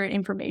the accurate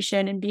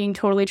information and being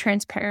totally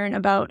transparent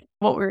about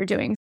what we were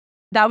doing.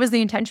 That was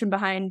the intention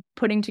behind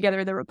putting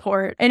together the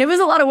report. And it was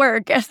a lot of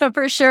work,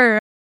 for sure.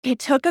 It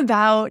took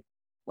about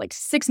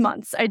 6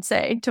 months, I'd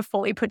say, to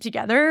fully put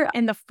together.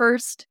 And the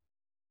first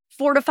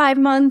 4 to 5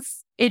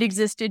 months, it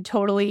existed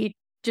totally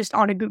just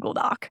on a Google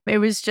Doc. It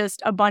was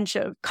just a bunch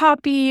of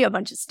copy, a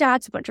bunch of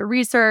stats, a bunch of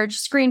research,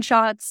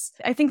 screenshots.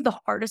 I think the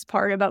hardest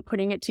part about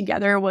putting it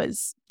together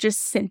was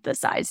just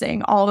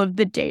synthesizing all of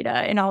the data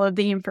and all of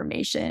the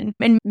information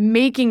and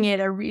making it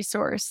a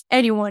resource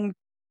anyone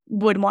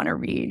would want to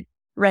read,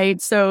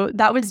 right? So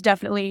that was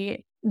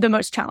definitely the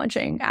most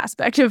challenging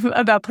aspect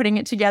about putting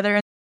it together.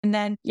 And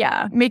then,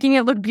 making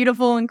it look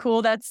beautiful and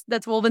cool, that's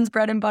Wolven's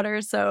bread and butter.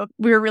 So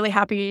we were really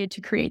happy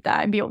to create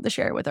that and be able to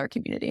share it with our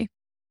community.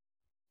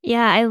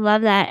 Yeah, I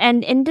love that.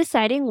 And in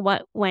deciding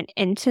what went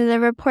into the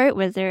report,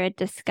 was there a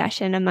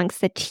discussion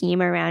amongst the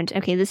team around,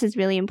 okay, this is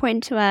really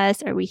important to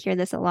us, or we hear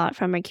this a lot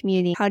from our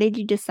community? How did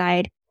you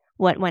decide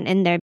what went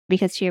in there?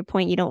 Because to your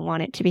point, you don't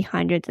want it to be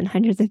hundreds and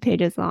hundreds of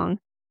pages long.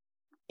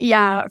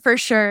 Yeah, for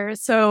sure.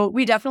 So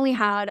we definitely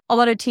had a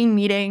lot of team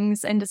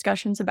meetings and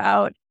discussions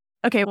about,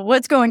 okay, well,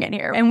 what's going in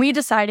here? And we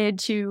decided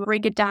to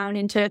break it down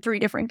into 3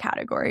 different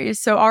categories.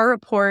 So our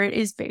report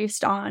is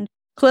based on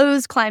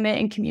clothes, climate,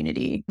 and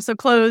community. So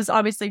clothes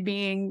obviously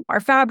being our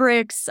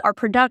fabrics, our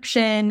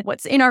production,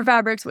 what's in our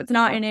fabrics, what's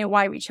not in it,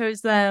 why we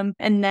chose them,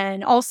 and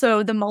then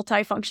also the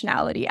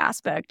multifunctionality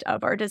aspect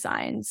of our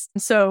designs.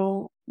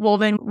 So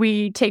Wolven,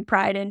 we take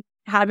pride in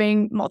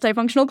having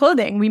multifunctional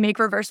clothing. We make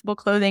reversible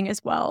clothing as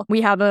well.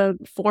 We have a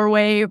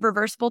 4-way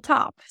reversible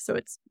top. So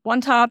it's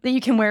one top that you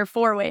can wear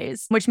 4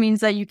 ways, which means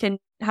that you can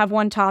have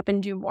one top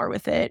and do more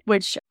with it,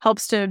 which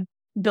helps to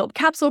build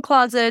capsule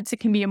closets. It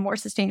can be a more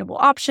sustainable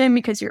option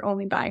because you're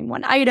only buying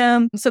one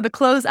item. So the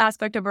clothes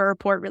aspect of our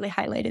report really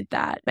highlighted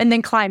that. And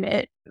then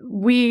climate,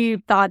 we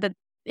thought that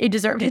it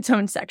deserved its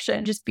own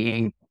section, just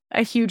being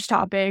a huge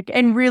topic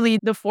and really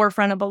the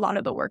forefront of a lot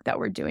of the work that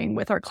we're doing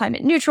with our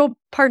climate neutral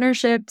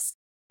partnerships,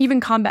 even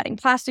combating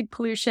plastic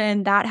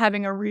pollution, that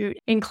having a root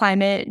in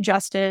climate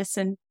justice.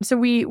 And so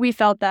we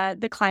felt that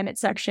the climate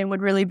section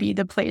would really be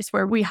the place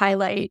where we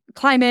highlight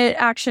climate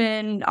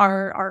action,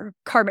 our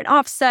carbon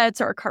offsets,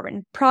 our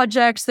carbon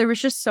projects. There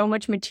was just so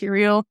much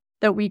material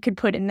that we could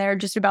put in there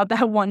just about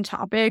that one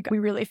topic. We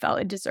really felt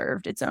it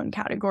deserved its own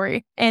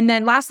category. And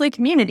then lastly,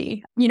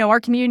 community. Our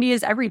community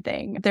is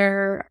everything.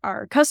 There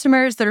are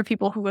customers, there are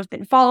people who have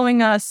been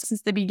following us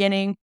since the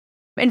beginning.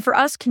 And for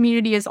us,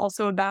 community is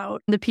also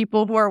about the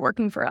people who are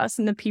working for us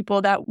and the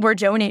people that we're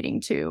donating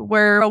to.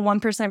 We're a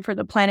 1% for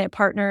the Planet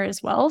partner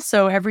as well.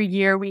 So every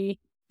year we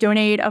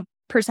donate a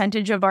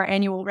percentage of our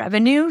annual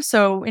revenue.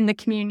 So in the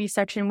community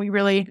section, we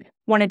really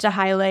wanted to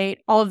highlight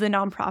all of the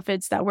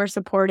nonprofits that we're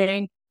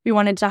supporting. We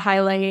wanted to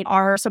highlight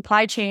our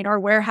supply chain, our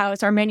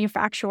warehouse, our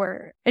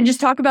manufacturer, and just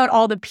talk about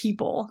all the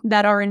people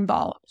that are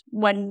involved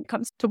when it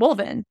comes to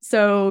Wolven.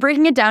 So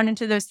breaking it down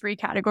into those 3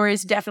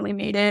 categories definitely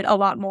made it a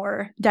lot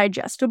more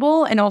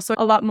digestible and also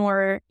a lot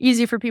more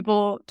easy for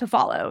people to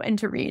follow and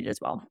to read as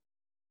well.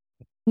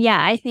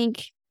 Yeah, I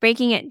think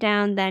breaking it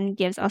down then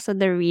gives also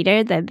the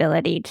reader the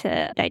ability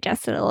to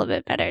digest it a little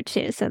bit better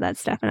too. So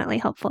that's definitely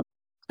helpful.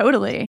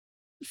 Totally.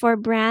 For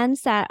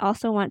brands that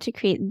also want to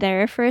create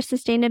their first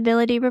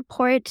sustainability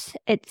report,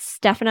 it's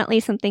definitely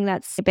something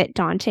that's a bit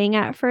daunting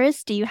at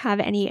first. Do you have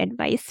any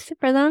advice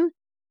for them?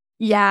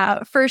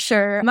 Yeah, for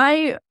sure.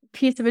 My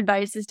piece of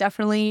advice is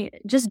definitely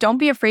just don't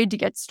be afraid to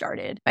get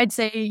started. I'd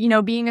say,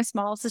 being a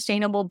small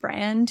sustainable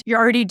brand, you're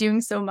already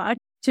doing so much.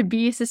 To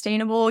be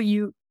sustainable,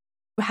 you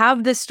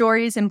have the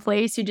stories in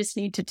place. You just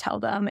need to tell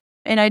them.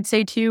 And I'd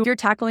say too, if you're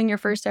tackling your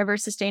first ever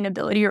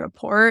sustainability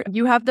report,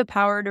 you have the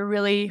power to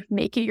really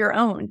make it your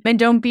own. And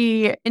don't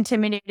be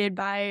intimidated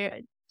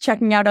by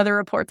checking out other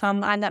reports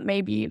online that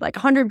may be like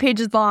 100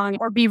 pages long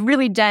or be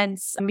really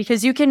dense,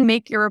 because you can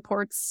make your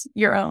reports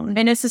your own.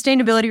 And a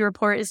sustainability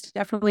report is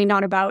definitely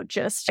not about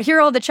just here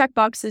are all the check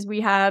boxes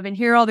we have and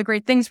here are all the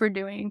great things we're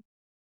doing.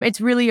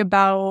 It's really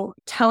about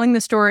telling the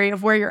story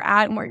of where you're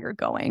at and where you're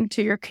going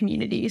to your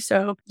community.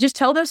 So just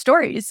tell those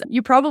stories.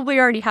 You probably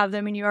already have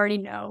them and you already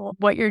know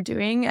what you're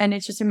doing. And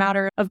it's just a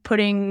matter of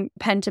putting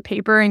pen to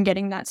paper and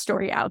getting that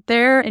story out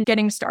there and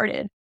getting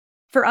started.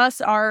 For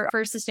us, our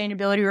first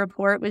sustainability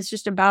report was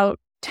just about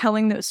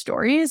telling those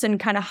stories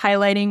and kind of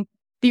highlighting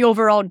the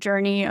overall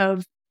journey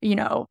of,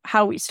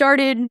 how we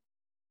started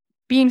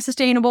being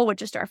sustainable with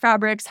just our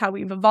fabrics, how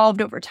we've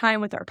evolved over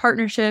time with our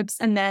partnerships,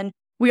 and then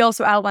we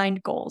also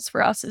outlined goals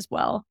for us as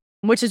well,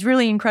 which is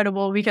really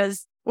incredible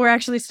because we're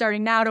actually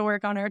starting now to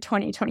work on our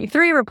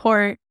 2023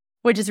 report,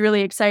 which is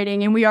really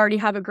exciting. And we already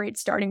have a great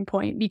starting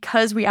point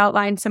because we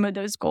outlined some of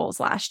those goals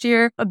last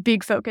year. A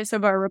big focus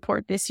of our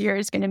report this year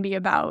is going to be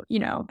about,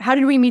 how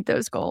did we meet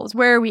those goals?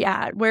 Where are we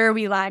at? Where are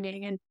we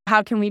lagging? And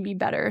how can we be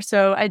better?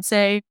 So I'd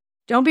say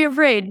don't be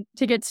afraid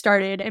to get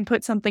started and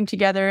put something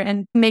together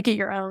and make it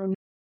your own.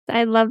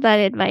 I love that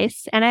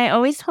advice. And I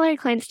always tell our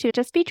clients to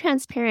just be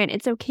transparent.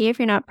 It's okay if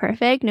you're not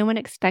perfect. No one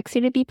expects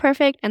you to be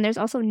perfect. And there's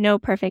also no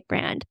perfect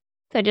brand.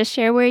 So just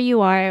share where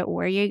you are,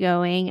 where you're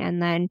going, and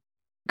then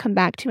come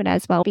back to it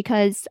as well.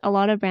 Because a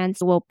lot of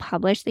brands will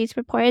publish these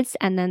reports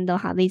and then they'll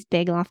have these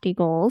big lofty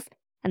goals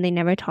and they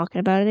never talk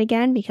about it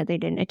again because they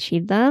didn't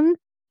achieve them,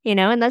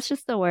 and that's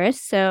just the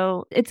worst.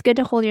 So it's good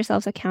to hold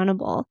yourselves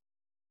accountable.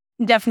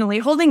 Definitely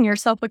holding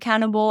yourself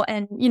accountable.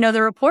 And,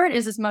 the report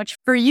is as much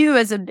for you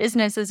as a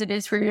business as it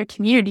is for your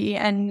community.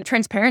 And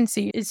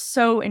transparency is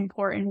so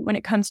important when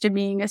it comes to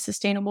being a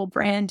sustainable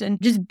brand.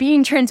 And just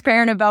being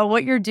transparent about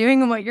what you're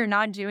doing and what you're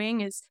not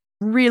doing is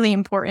really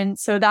important.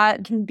 So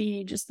that can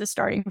be just the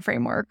starting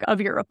framework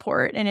of your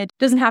report. And it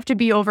doesn't have to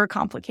be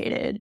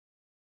overcomplicated.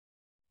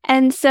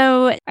 And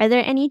so are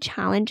there any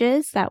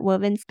challenges that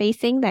Wolven's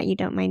facing that you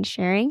don't mind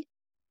sharing?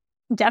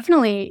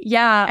 Definitely.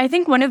 Yeah. I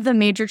think one of the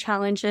major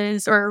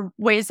challenges or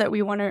ways that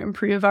we want to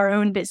improve our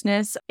own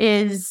business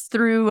is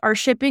through our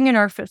shipping and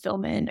our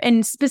fulfillment,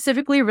 and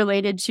specifically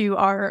related to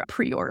our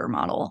pre-order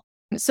model.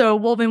 So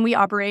Wolven, we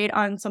operate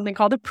on something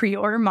called a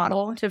pre-order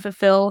model to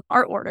fulfill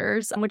our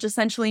orders, which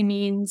essentially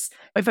means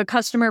if a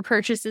customer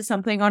purchases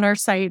something on our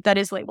site that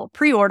is labeled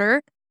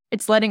pre-order,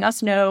 it's letting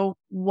us know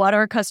what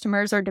our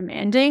customers are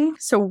demanding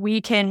so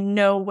we can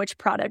know which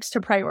products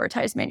to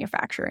prioritize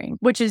manufacturing,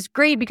 which is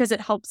great because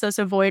it helps us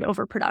avoid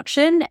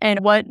overproduction and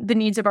what the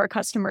needs of our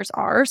customers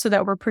are so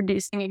that we're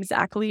producing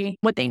exactly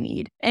what they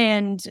need.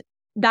 And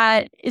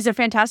that is a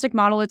fantastic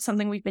model. It's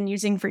something we've been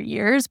using for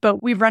years,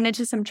 but we've run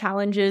into some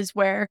challenges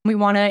where we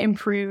want to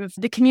improve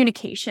the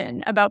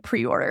communication about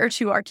pre-order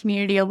to our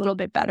community a little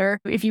bit better.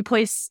 If you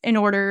place an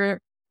order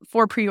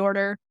for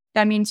pre-order,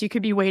 that means you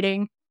could be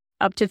waiting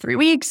up to 3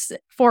 weeks,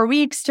 4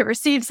 weeks to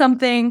receive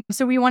something.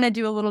 So we want to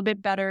do a little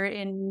bit better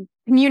in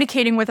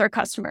communicating with our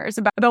customers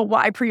about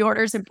why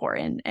pre-order is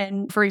important.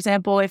 And for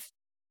example, if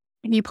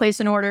you place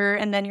an order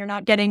and then you're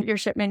not getting your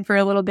shipment for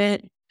a little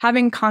bit,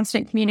 having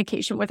constant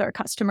communication with our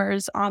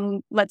customers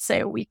on, let's say,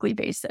 a weekly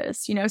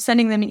basis,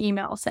 sending them an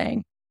email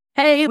saying,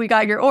 hey, we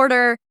got your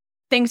order.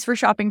 Thanks for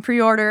shopping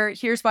pre-order.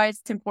 Here's why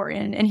it's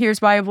important. And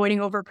here's why avoiding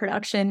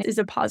overproduction is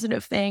a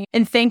positive thing.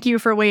 And thank you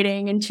for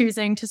waiting and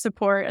choosing to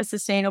support a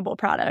sustainable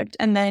product.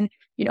 And then,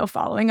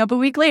 following up a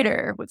week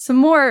later with some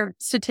more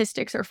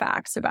statistics or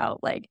facts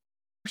about like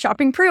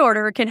shopping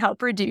pre-order can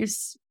help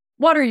reduce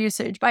water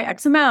usage by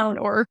X amount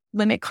or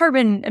limit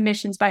carbon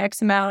emissions by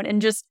X amount,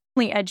 and just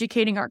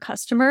educating our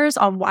customers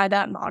on why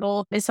that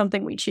model is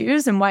something we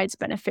choose and why it's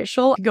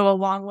beneficial go a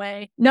long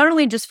way, not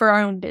only just for our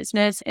own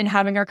business and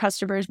having our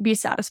customers be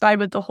satisfied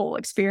with the whole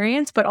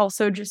experience, but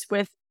also just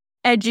with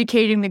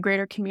educating the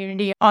greater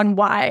community on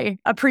why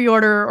a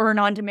pre-order or an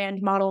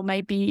on-demand model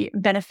might be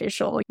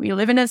beneficial. We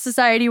live in a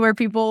society where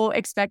people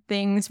expect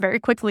things very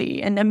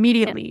quickly and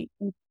immediately.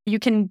 You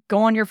can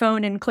go on your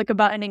phone and click a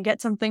button and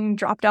get something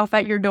dropped off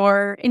at your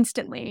door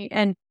instantly.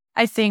 And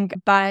I think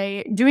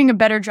by doing a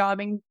better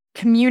job in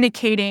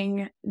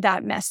communicating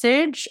that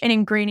message and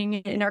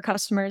ingraining it in our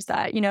customers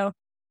that,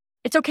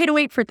 it's okay to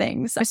wait for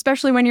things,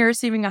 especially when you're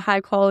receiving a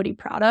high quality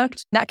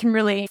product, that can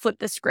really flip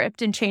the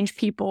script and change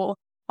people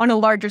on a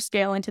larger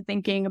scale into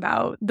thinking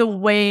about the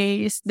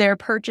ways they're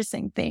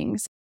purchasing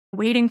things.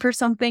 Waiting for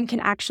something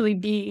can actually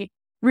be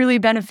really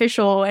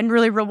beneficial and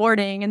really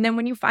rewarding. And then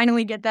when you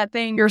finally get that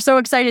thing, you're so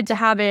excited to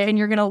have it and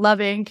you're going to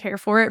love it and care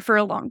for it for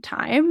a long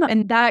time.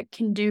 And that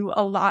can do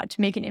a lot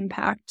to make an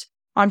impact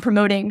on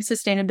promoting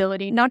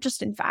sustainability, not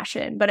just in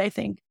fashion, but I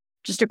think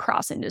just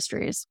across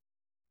industries.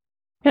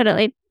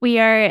 Totally. We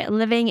are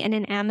living in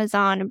an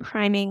Amazon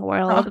priming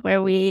world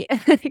where we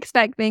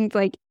expect things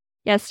like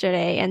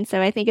yesterday. And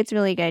so I think it's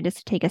really good just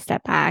to take a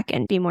step back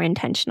and be more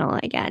intentional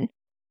again.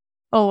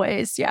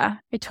 Always. Yeah,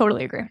 I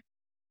totally agree.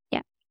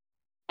 Yeah.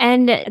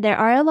 And there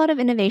are a lot of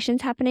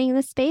innovations happening in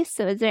this space.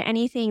 So is there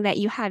anything that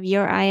you have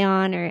your eye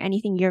on or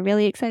anything you're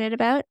really excited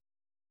about?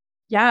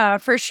 Yeah,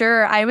 for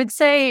sure. I would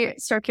say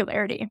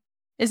circularity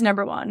is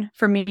number one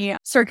for me.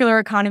 Circular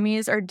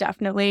economies are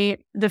definitely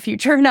the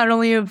future, not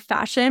only of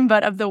fashion,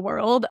 but of the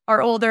world.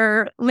 Our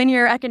older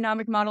linear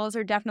economic models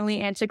are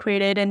definitely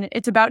antiquated, and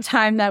it's about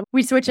time that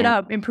we switch it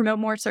up and promote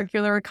more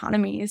circular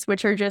economies,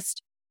 which are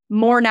just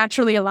more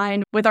naturally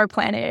aligned with our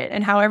planet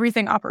and how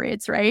everything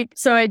operates, right?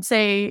 So I'd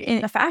say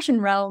in the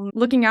fashion realm,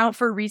 looking out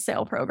for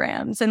resale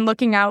programs and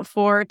looking out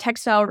for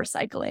textile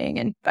recycling.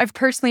 And I've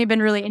personally been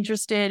really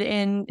interested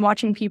in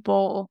watching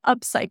people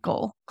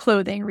upcycle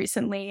clothing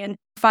recently and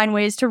find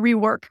ways to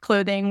rework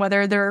clothing,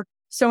 whether they're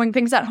sewing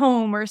things at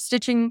home or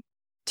stitching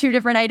two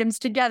different items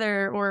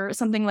together or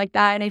something like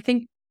that. And I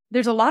think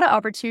there's a lot of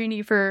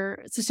opportunity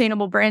for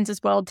sustainable brands as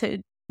well to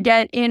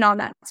get in on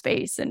that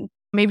space. And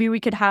maybe we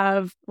could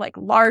have like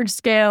large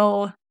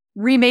scale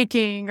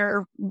remaking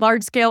or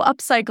large scale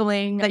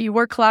upcycling that you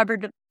work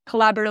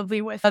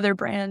collaboratively with other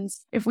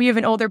brands. If we have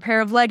an older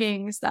pair of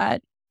leggings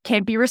that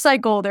can't be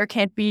recycled or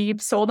can't be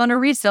sold on a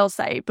resale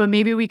site, but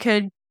maybe we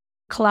could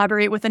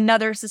collaborate with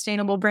another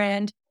sustainable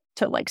brand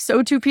to like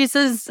sew two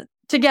pieces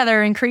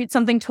together and create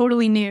something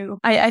totally new.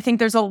 I think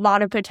there's a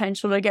lot of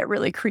potential to get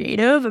really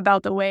creative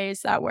about the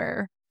ways that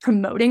we're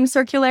promoting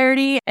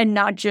circularity and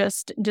not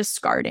just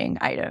discarding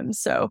items.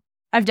 So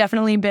I've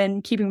definitely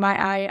been keeping my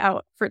eye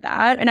out for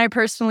that. And I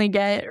personally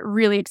get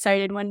really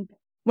excited when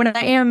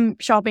I am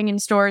shopping in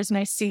stores and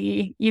I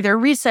see either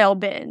resale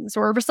bins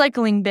or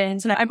recycling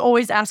bins. And I'm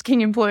always asking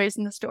employees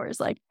in the stores,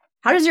 like,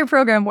 how does your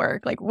program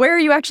work? Like, where are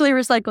you actually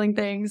recycling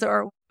things?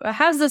 Or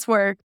how does this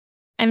work?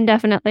 I'm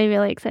definitely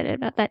really excited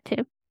about that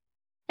too.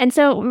 And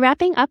so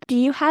wrapping up, do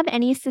you have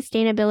any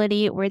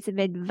sustainability words of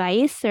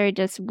advice or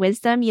just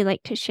wisdom you'd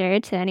like to share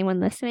to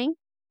anyone listening?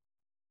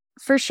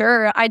 For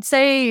sure. I'd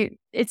say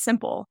it's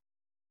simple.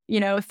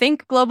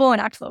 Think global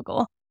and act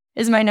local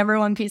is my number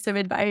one piece of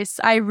advice.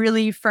 I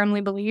really firmly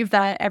believe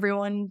that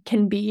everyone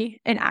can be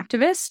an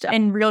activist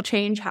and real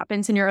change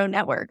happens in your own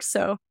network.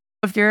 So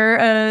if you're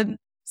a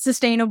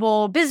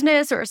sustainable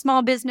business or a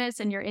small business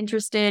and you're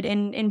interested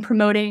in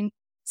promoting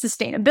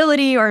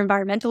sustainability or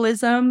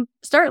environmentalism,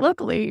 start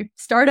locally.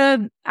 Start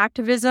a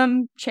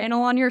activism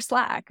channel on your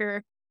Slack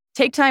or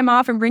take time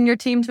off and bring your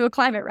team to a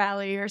climate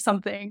rally or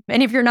something.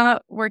 And if you're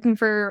not working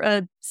for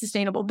a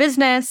sustainable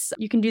business,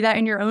 you can do that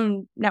in your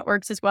own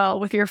networks as well,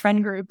 with your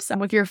friend groups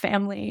and with your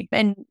family,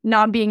 and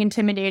not being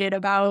intimidated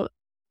about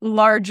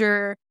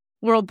larger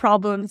world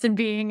problems and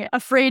being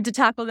afraid to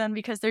tackle them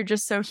because they're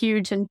just so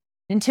huge and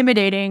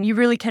intimidating. You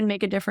really can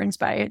make a difference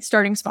by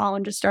starting small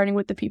and just starting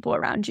with the people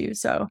around you.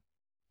 So,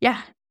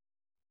 yeah.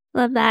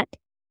 Love that.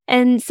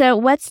 And so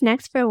what's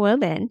next for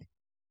Wolven?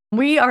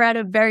 We are at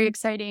a very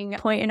exciting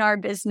point in our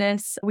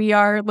business. We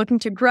are looking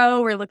to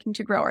grow. We're looking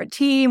to grow our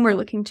team. We're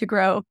looking to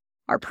grow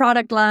our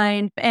product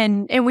line.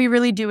 And we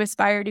really do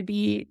aspire to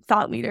be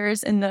thought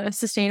leaders in the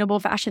sustainable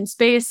fashion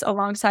space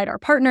alongside our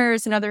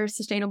partners and other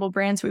sustainable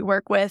brands we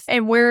work with.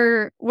 And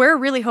we're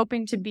really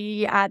hoping to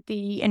be at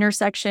the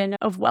intersection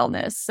of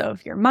wellness. So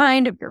of your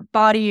mind, of your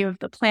body, of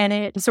the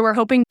planet. So we're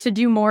hoping to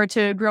do more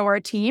to grow our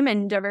team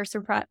and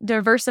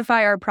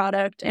diversify our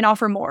product and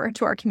offer more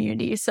to our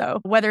community.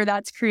 So whether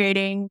that's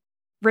creating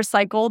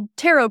recycled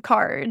tarot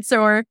cards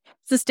or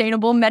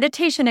sustainable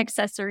meditation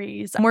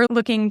accessories, we're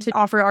looking to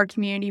offer our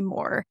community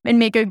more and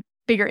make a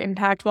bigger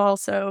impact while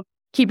also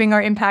keeping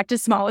our impact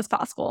as small as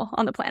possible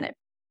on the planet.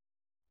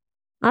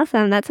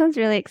 Awesome. That sounds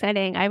really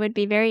exciting. I would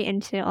be very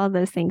into all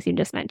those things you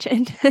just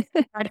mentioned.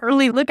 I'd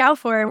really look out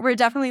for it. We're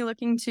definitely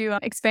looking to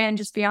expand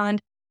just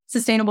beyond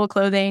sustainable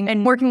clothing,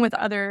 and working with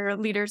other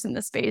leaders in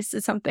the space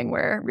is something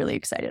we're really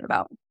excited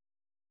about.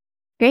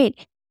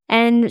 Great.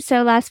 And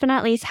so last but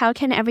not least, how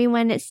can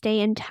everyone stay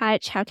in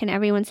touch? How can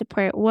everyone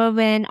support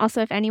Wolven?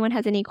 Also, if anyone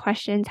has any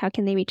questions, how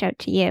can they reach out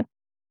to you?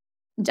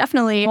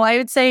 Definitely. Well, I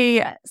would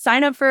say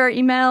sign up for our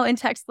email and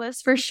text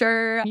list for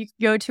sure. You can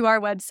go to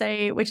our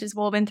website, which is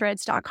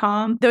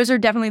wolventhreads.com. Those are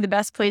definitely the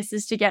best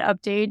places to get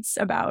updates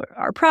about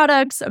our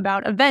products,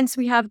 about events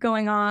we have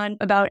going on,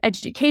 about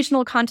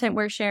educational content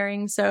we're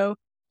sharing. So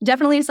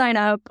definitely sign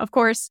up. Of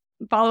course,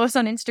 follow us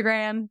on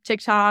Instagram,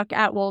 TikTok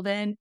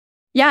 @Wolven.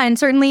 Yeah, and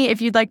certainly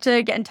if you'd like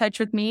to get in touch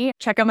with me,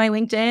 check out my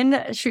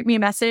LinkedIn, shoot me a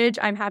message.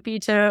 I'm happy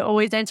to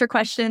always answer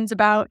questions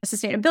about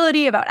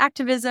sustainability, about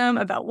activism,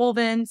 about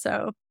Wolven.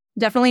 So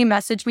definitely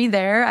message me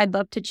there. I'd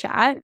love to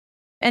chat.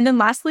 And then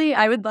lastly,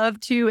 I would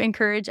love to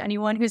encourage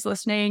anyone who's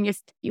listening,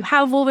 if you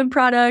have Wolven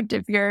product,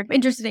 if you're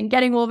interested in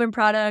getting Wolven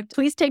product,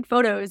 please take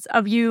photos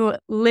of you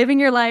living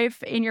your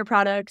life in your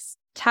products,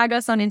 tag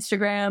us on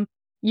Instagram,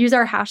 use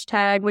our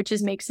hashtag, which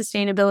is Make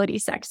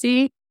Sustainability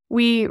Sexy.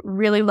 We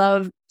really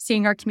love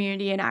seeing our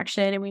community in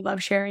action, and we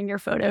love sharing your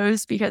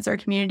photos because our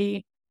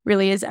community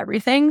really is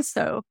everything.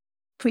 So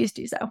please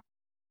do so.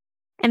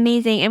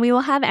 Amazing. And we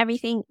will have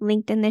everything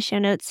linked in the show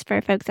notes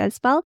for folks as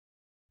well.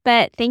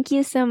 But thank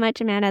you so much,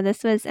 Amanda.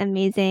 This was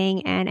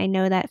amazing. And I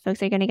know that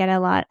folks are going to get a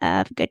lot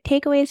of good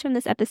takeaways from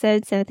this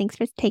episode. So thanks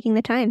for taking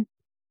the time.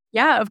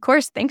 Yeah, of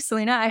course. Thanks,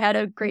 Selena. I had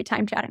a great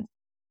time chatting.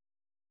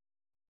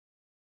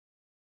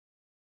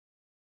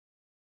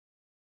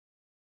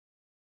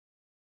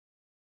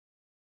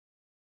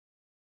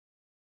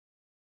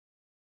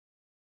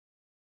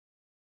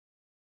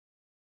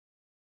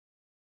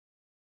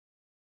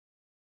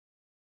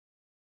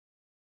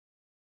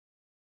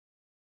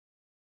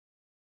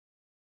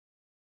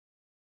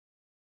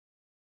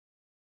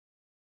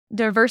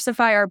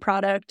 Diversify our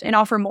product and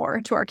offer more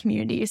to our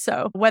community.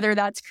 So whether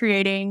that's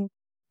creating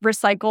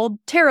recycled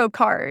tarot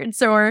cards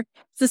or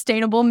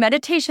sustainable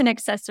meditation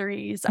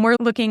accessories, we're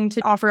looking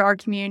to offer our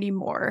community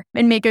more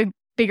and make a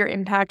bigger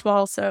impact while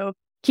also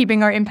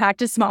keeping our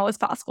impact as small as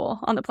possible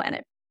on the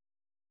planet.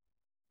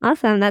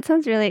 Awesome. That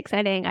sounds really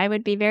exciting. I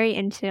would be very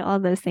into all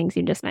those things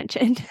you just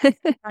mentioned.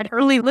 I'd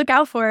really look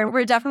out for it.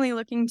 We're definitely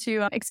looking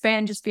to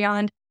expand just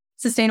beyond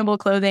sustainable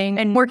clothing,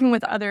 and working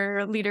with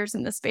other leaders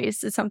in the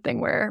space is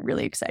something we're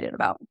really excited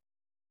about.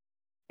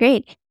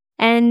 Great.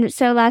 And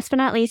so last but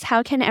not least,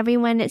 how can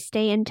everyone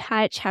stay in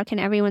touch? How can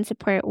everyone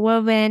support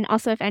Wolven?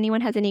 Also, if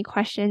anyone has any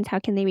questions, how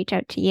can they reach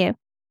out to you?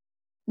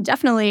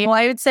 Definitely. Well,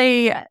 I would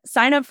say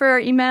sign up for our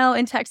email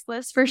and text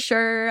list for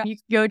sure. You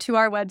can go to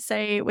our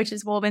website, which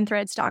is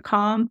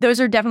wolventhreads.com.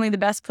 Those are definitely the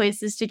best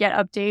places to get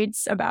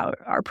updates about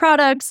our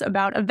products,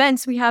 about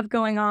events we have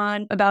going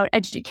on, about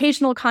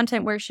educational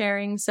content we're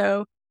sharing.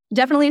 So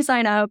definitely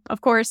sign up.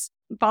 Of course,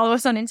 follow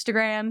us on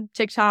Instagram,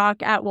 TikTok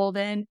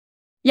 @Wolven.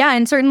 Yeah,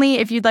 and certainly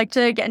if you'd like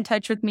to get in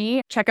touch with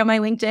me, check out my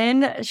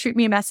LinkedIn, shoot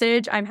me a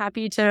message. I'm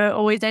happy to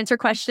always answer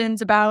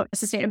questions about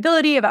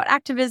sustainability, about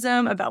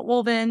activism, about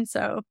Wolven.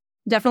 So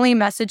definitely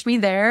message me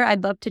there.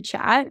 I'd love to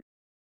chat.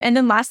 And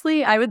then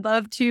lastly, I would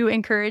love to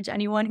encourage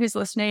anyone who's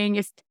listening,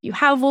 if you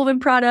have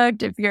Wolven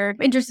product, if you're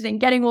interested in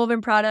getting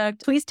Wolven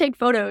product, please take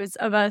photos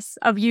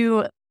of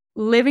you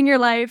living your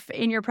life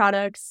in your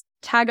products,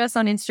 tag us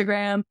on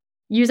Instagram,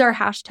 use our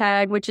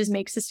hashtag, which is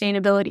Make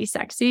Sustainability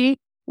Sexy.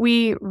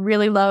 We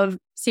really love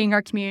seeing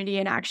our community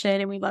in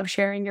action, and we love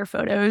sharing your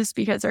photos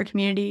because our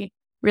community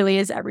really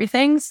is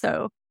everything.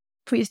 So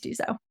please do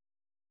so.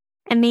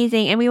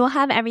 Amazing. And we will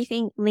have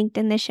everything linked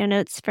in the show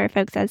notes for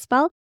folks as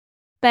well.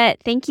 But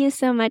thank you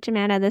so much,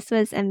 Amanda. This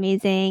was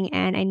amazing.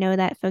 And I know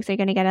that folks are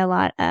going to get a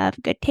lot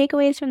of good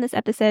takeaways from this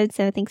episode.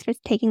 So thanks for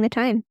taking the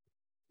time.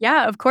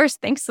 Yeah, of course.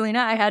 Thanks,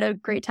 Selena. I had a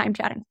great time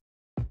chatting.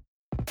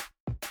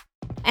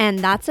 And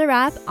that's a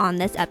wrap on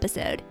this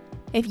episode.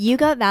 If you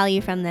got value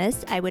from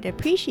this, I would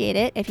appreciate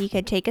it if you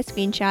could take a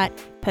screenshot,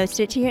 post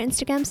it to your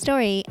Instagram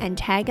story, and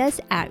tag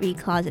us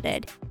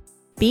 @Recloseted.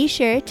 Be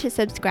sure to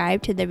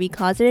subscribe to the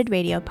Recloseted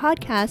Radio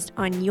podcast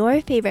on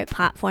your favorite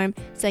platform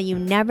so you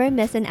never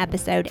miss an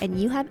episode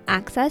and you have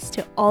access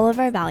to all of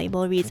our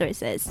valuable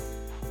resources.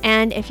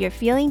 And if you're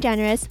feeling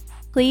generous,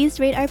 please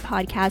rate our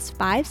podcast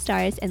 5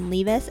 stars and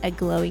leave us a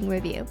glowing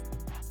review.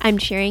 I'm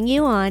cheering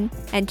you on,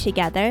 and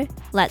together,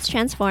 let's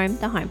transform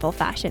the harmful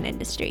fashion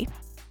industry.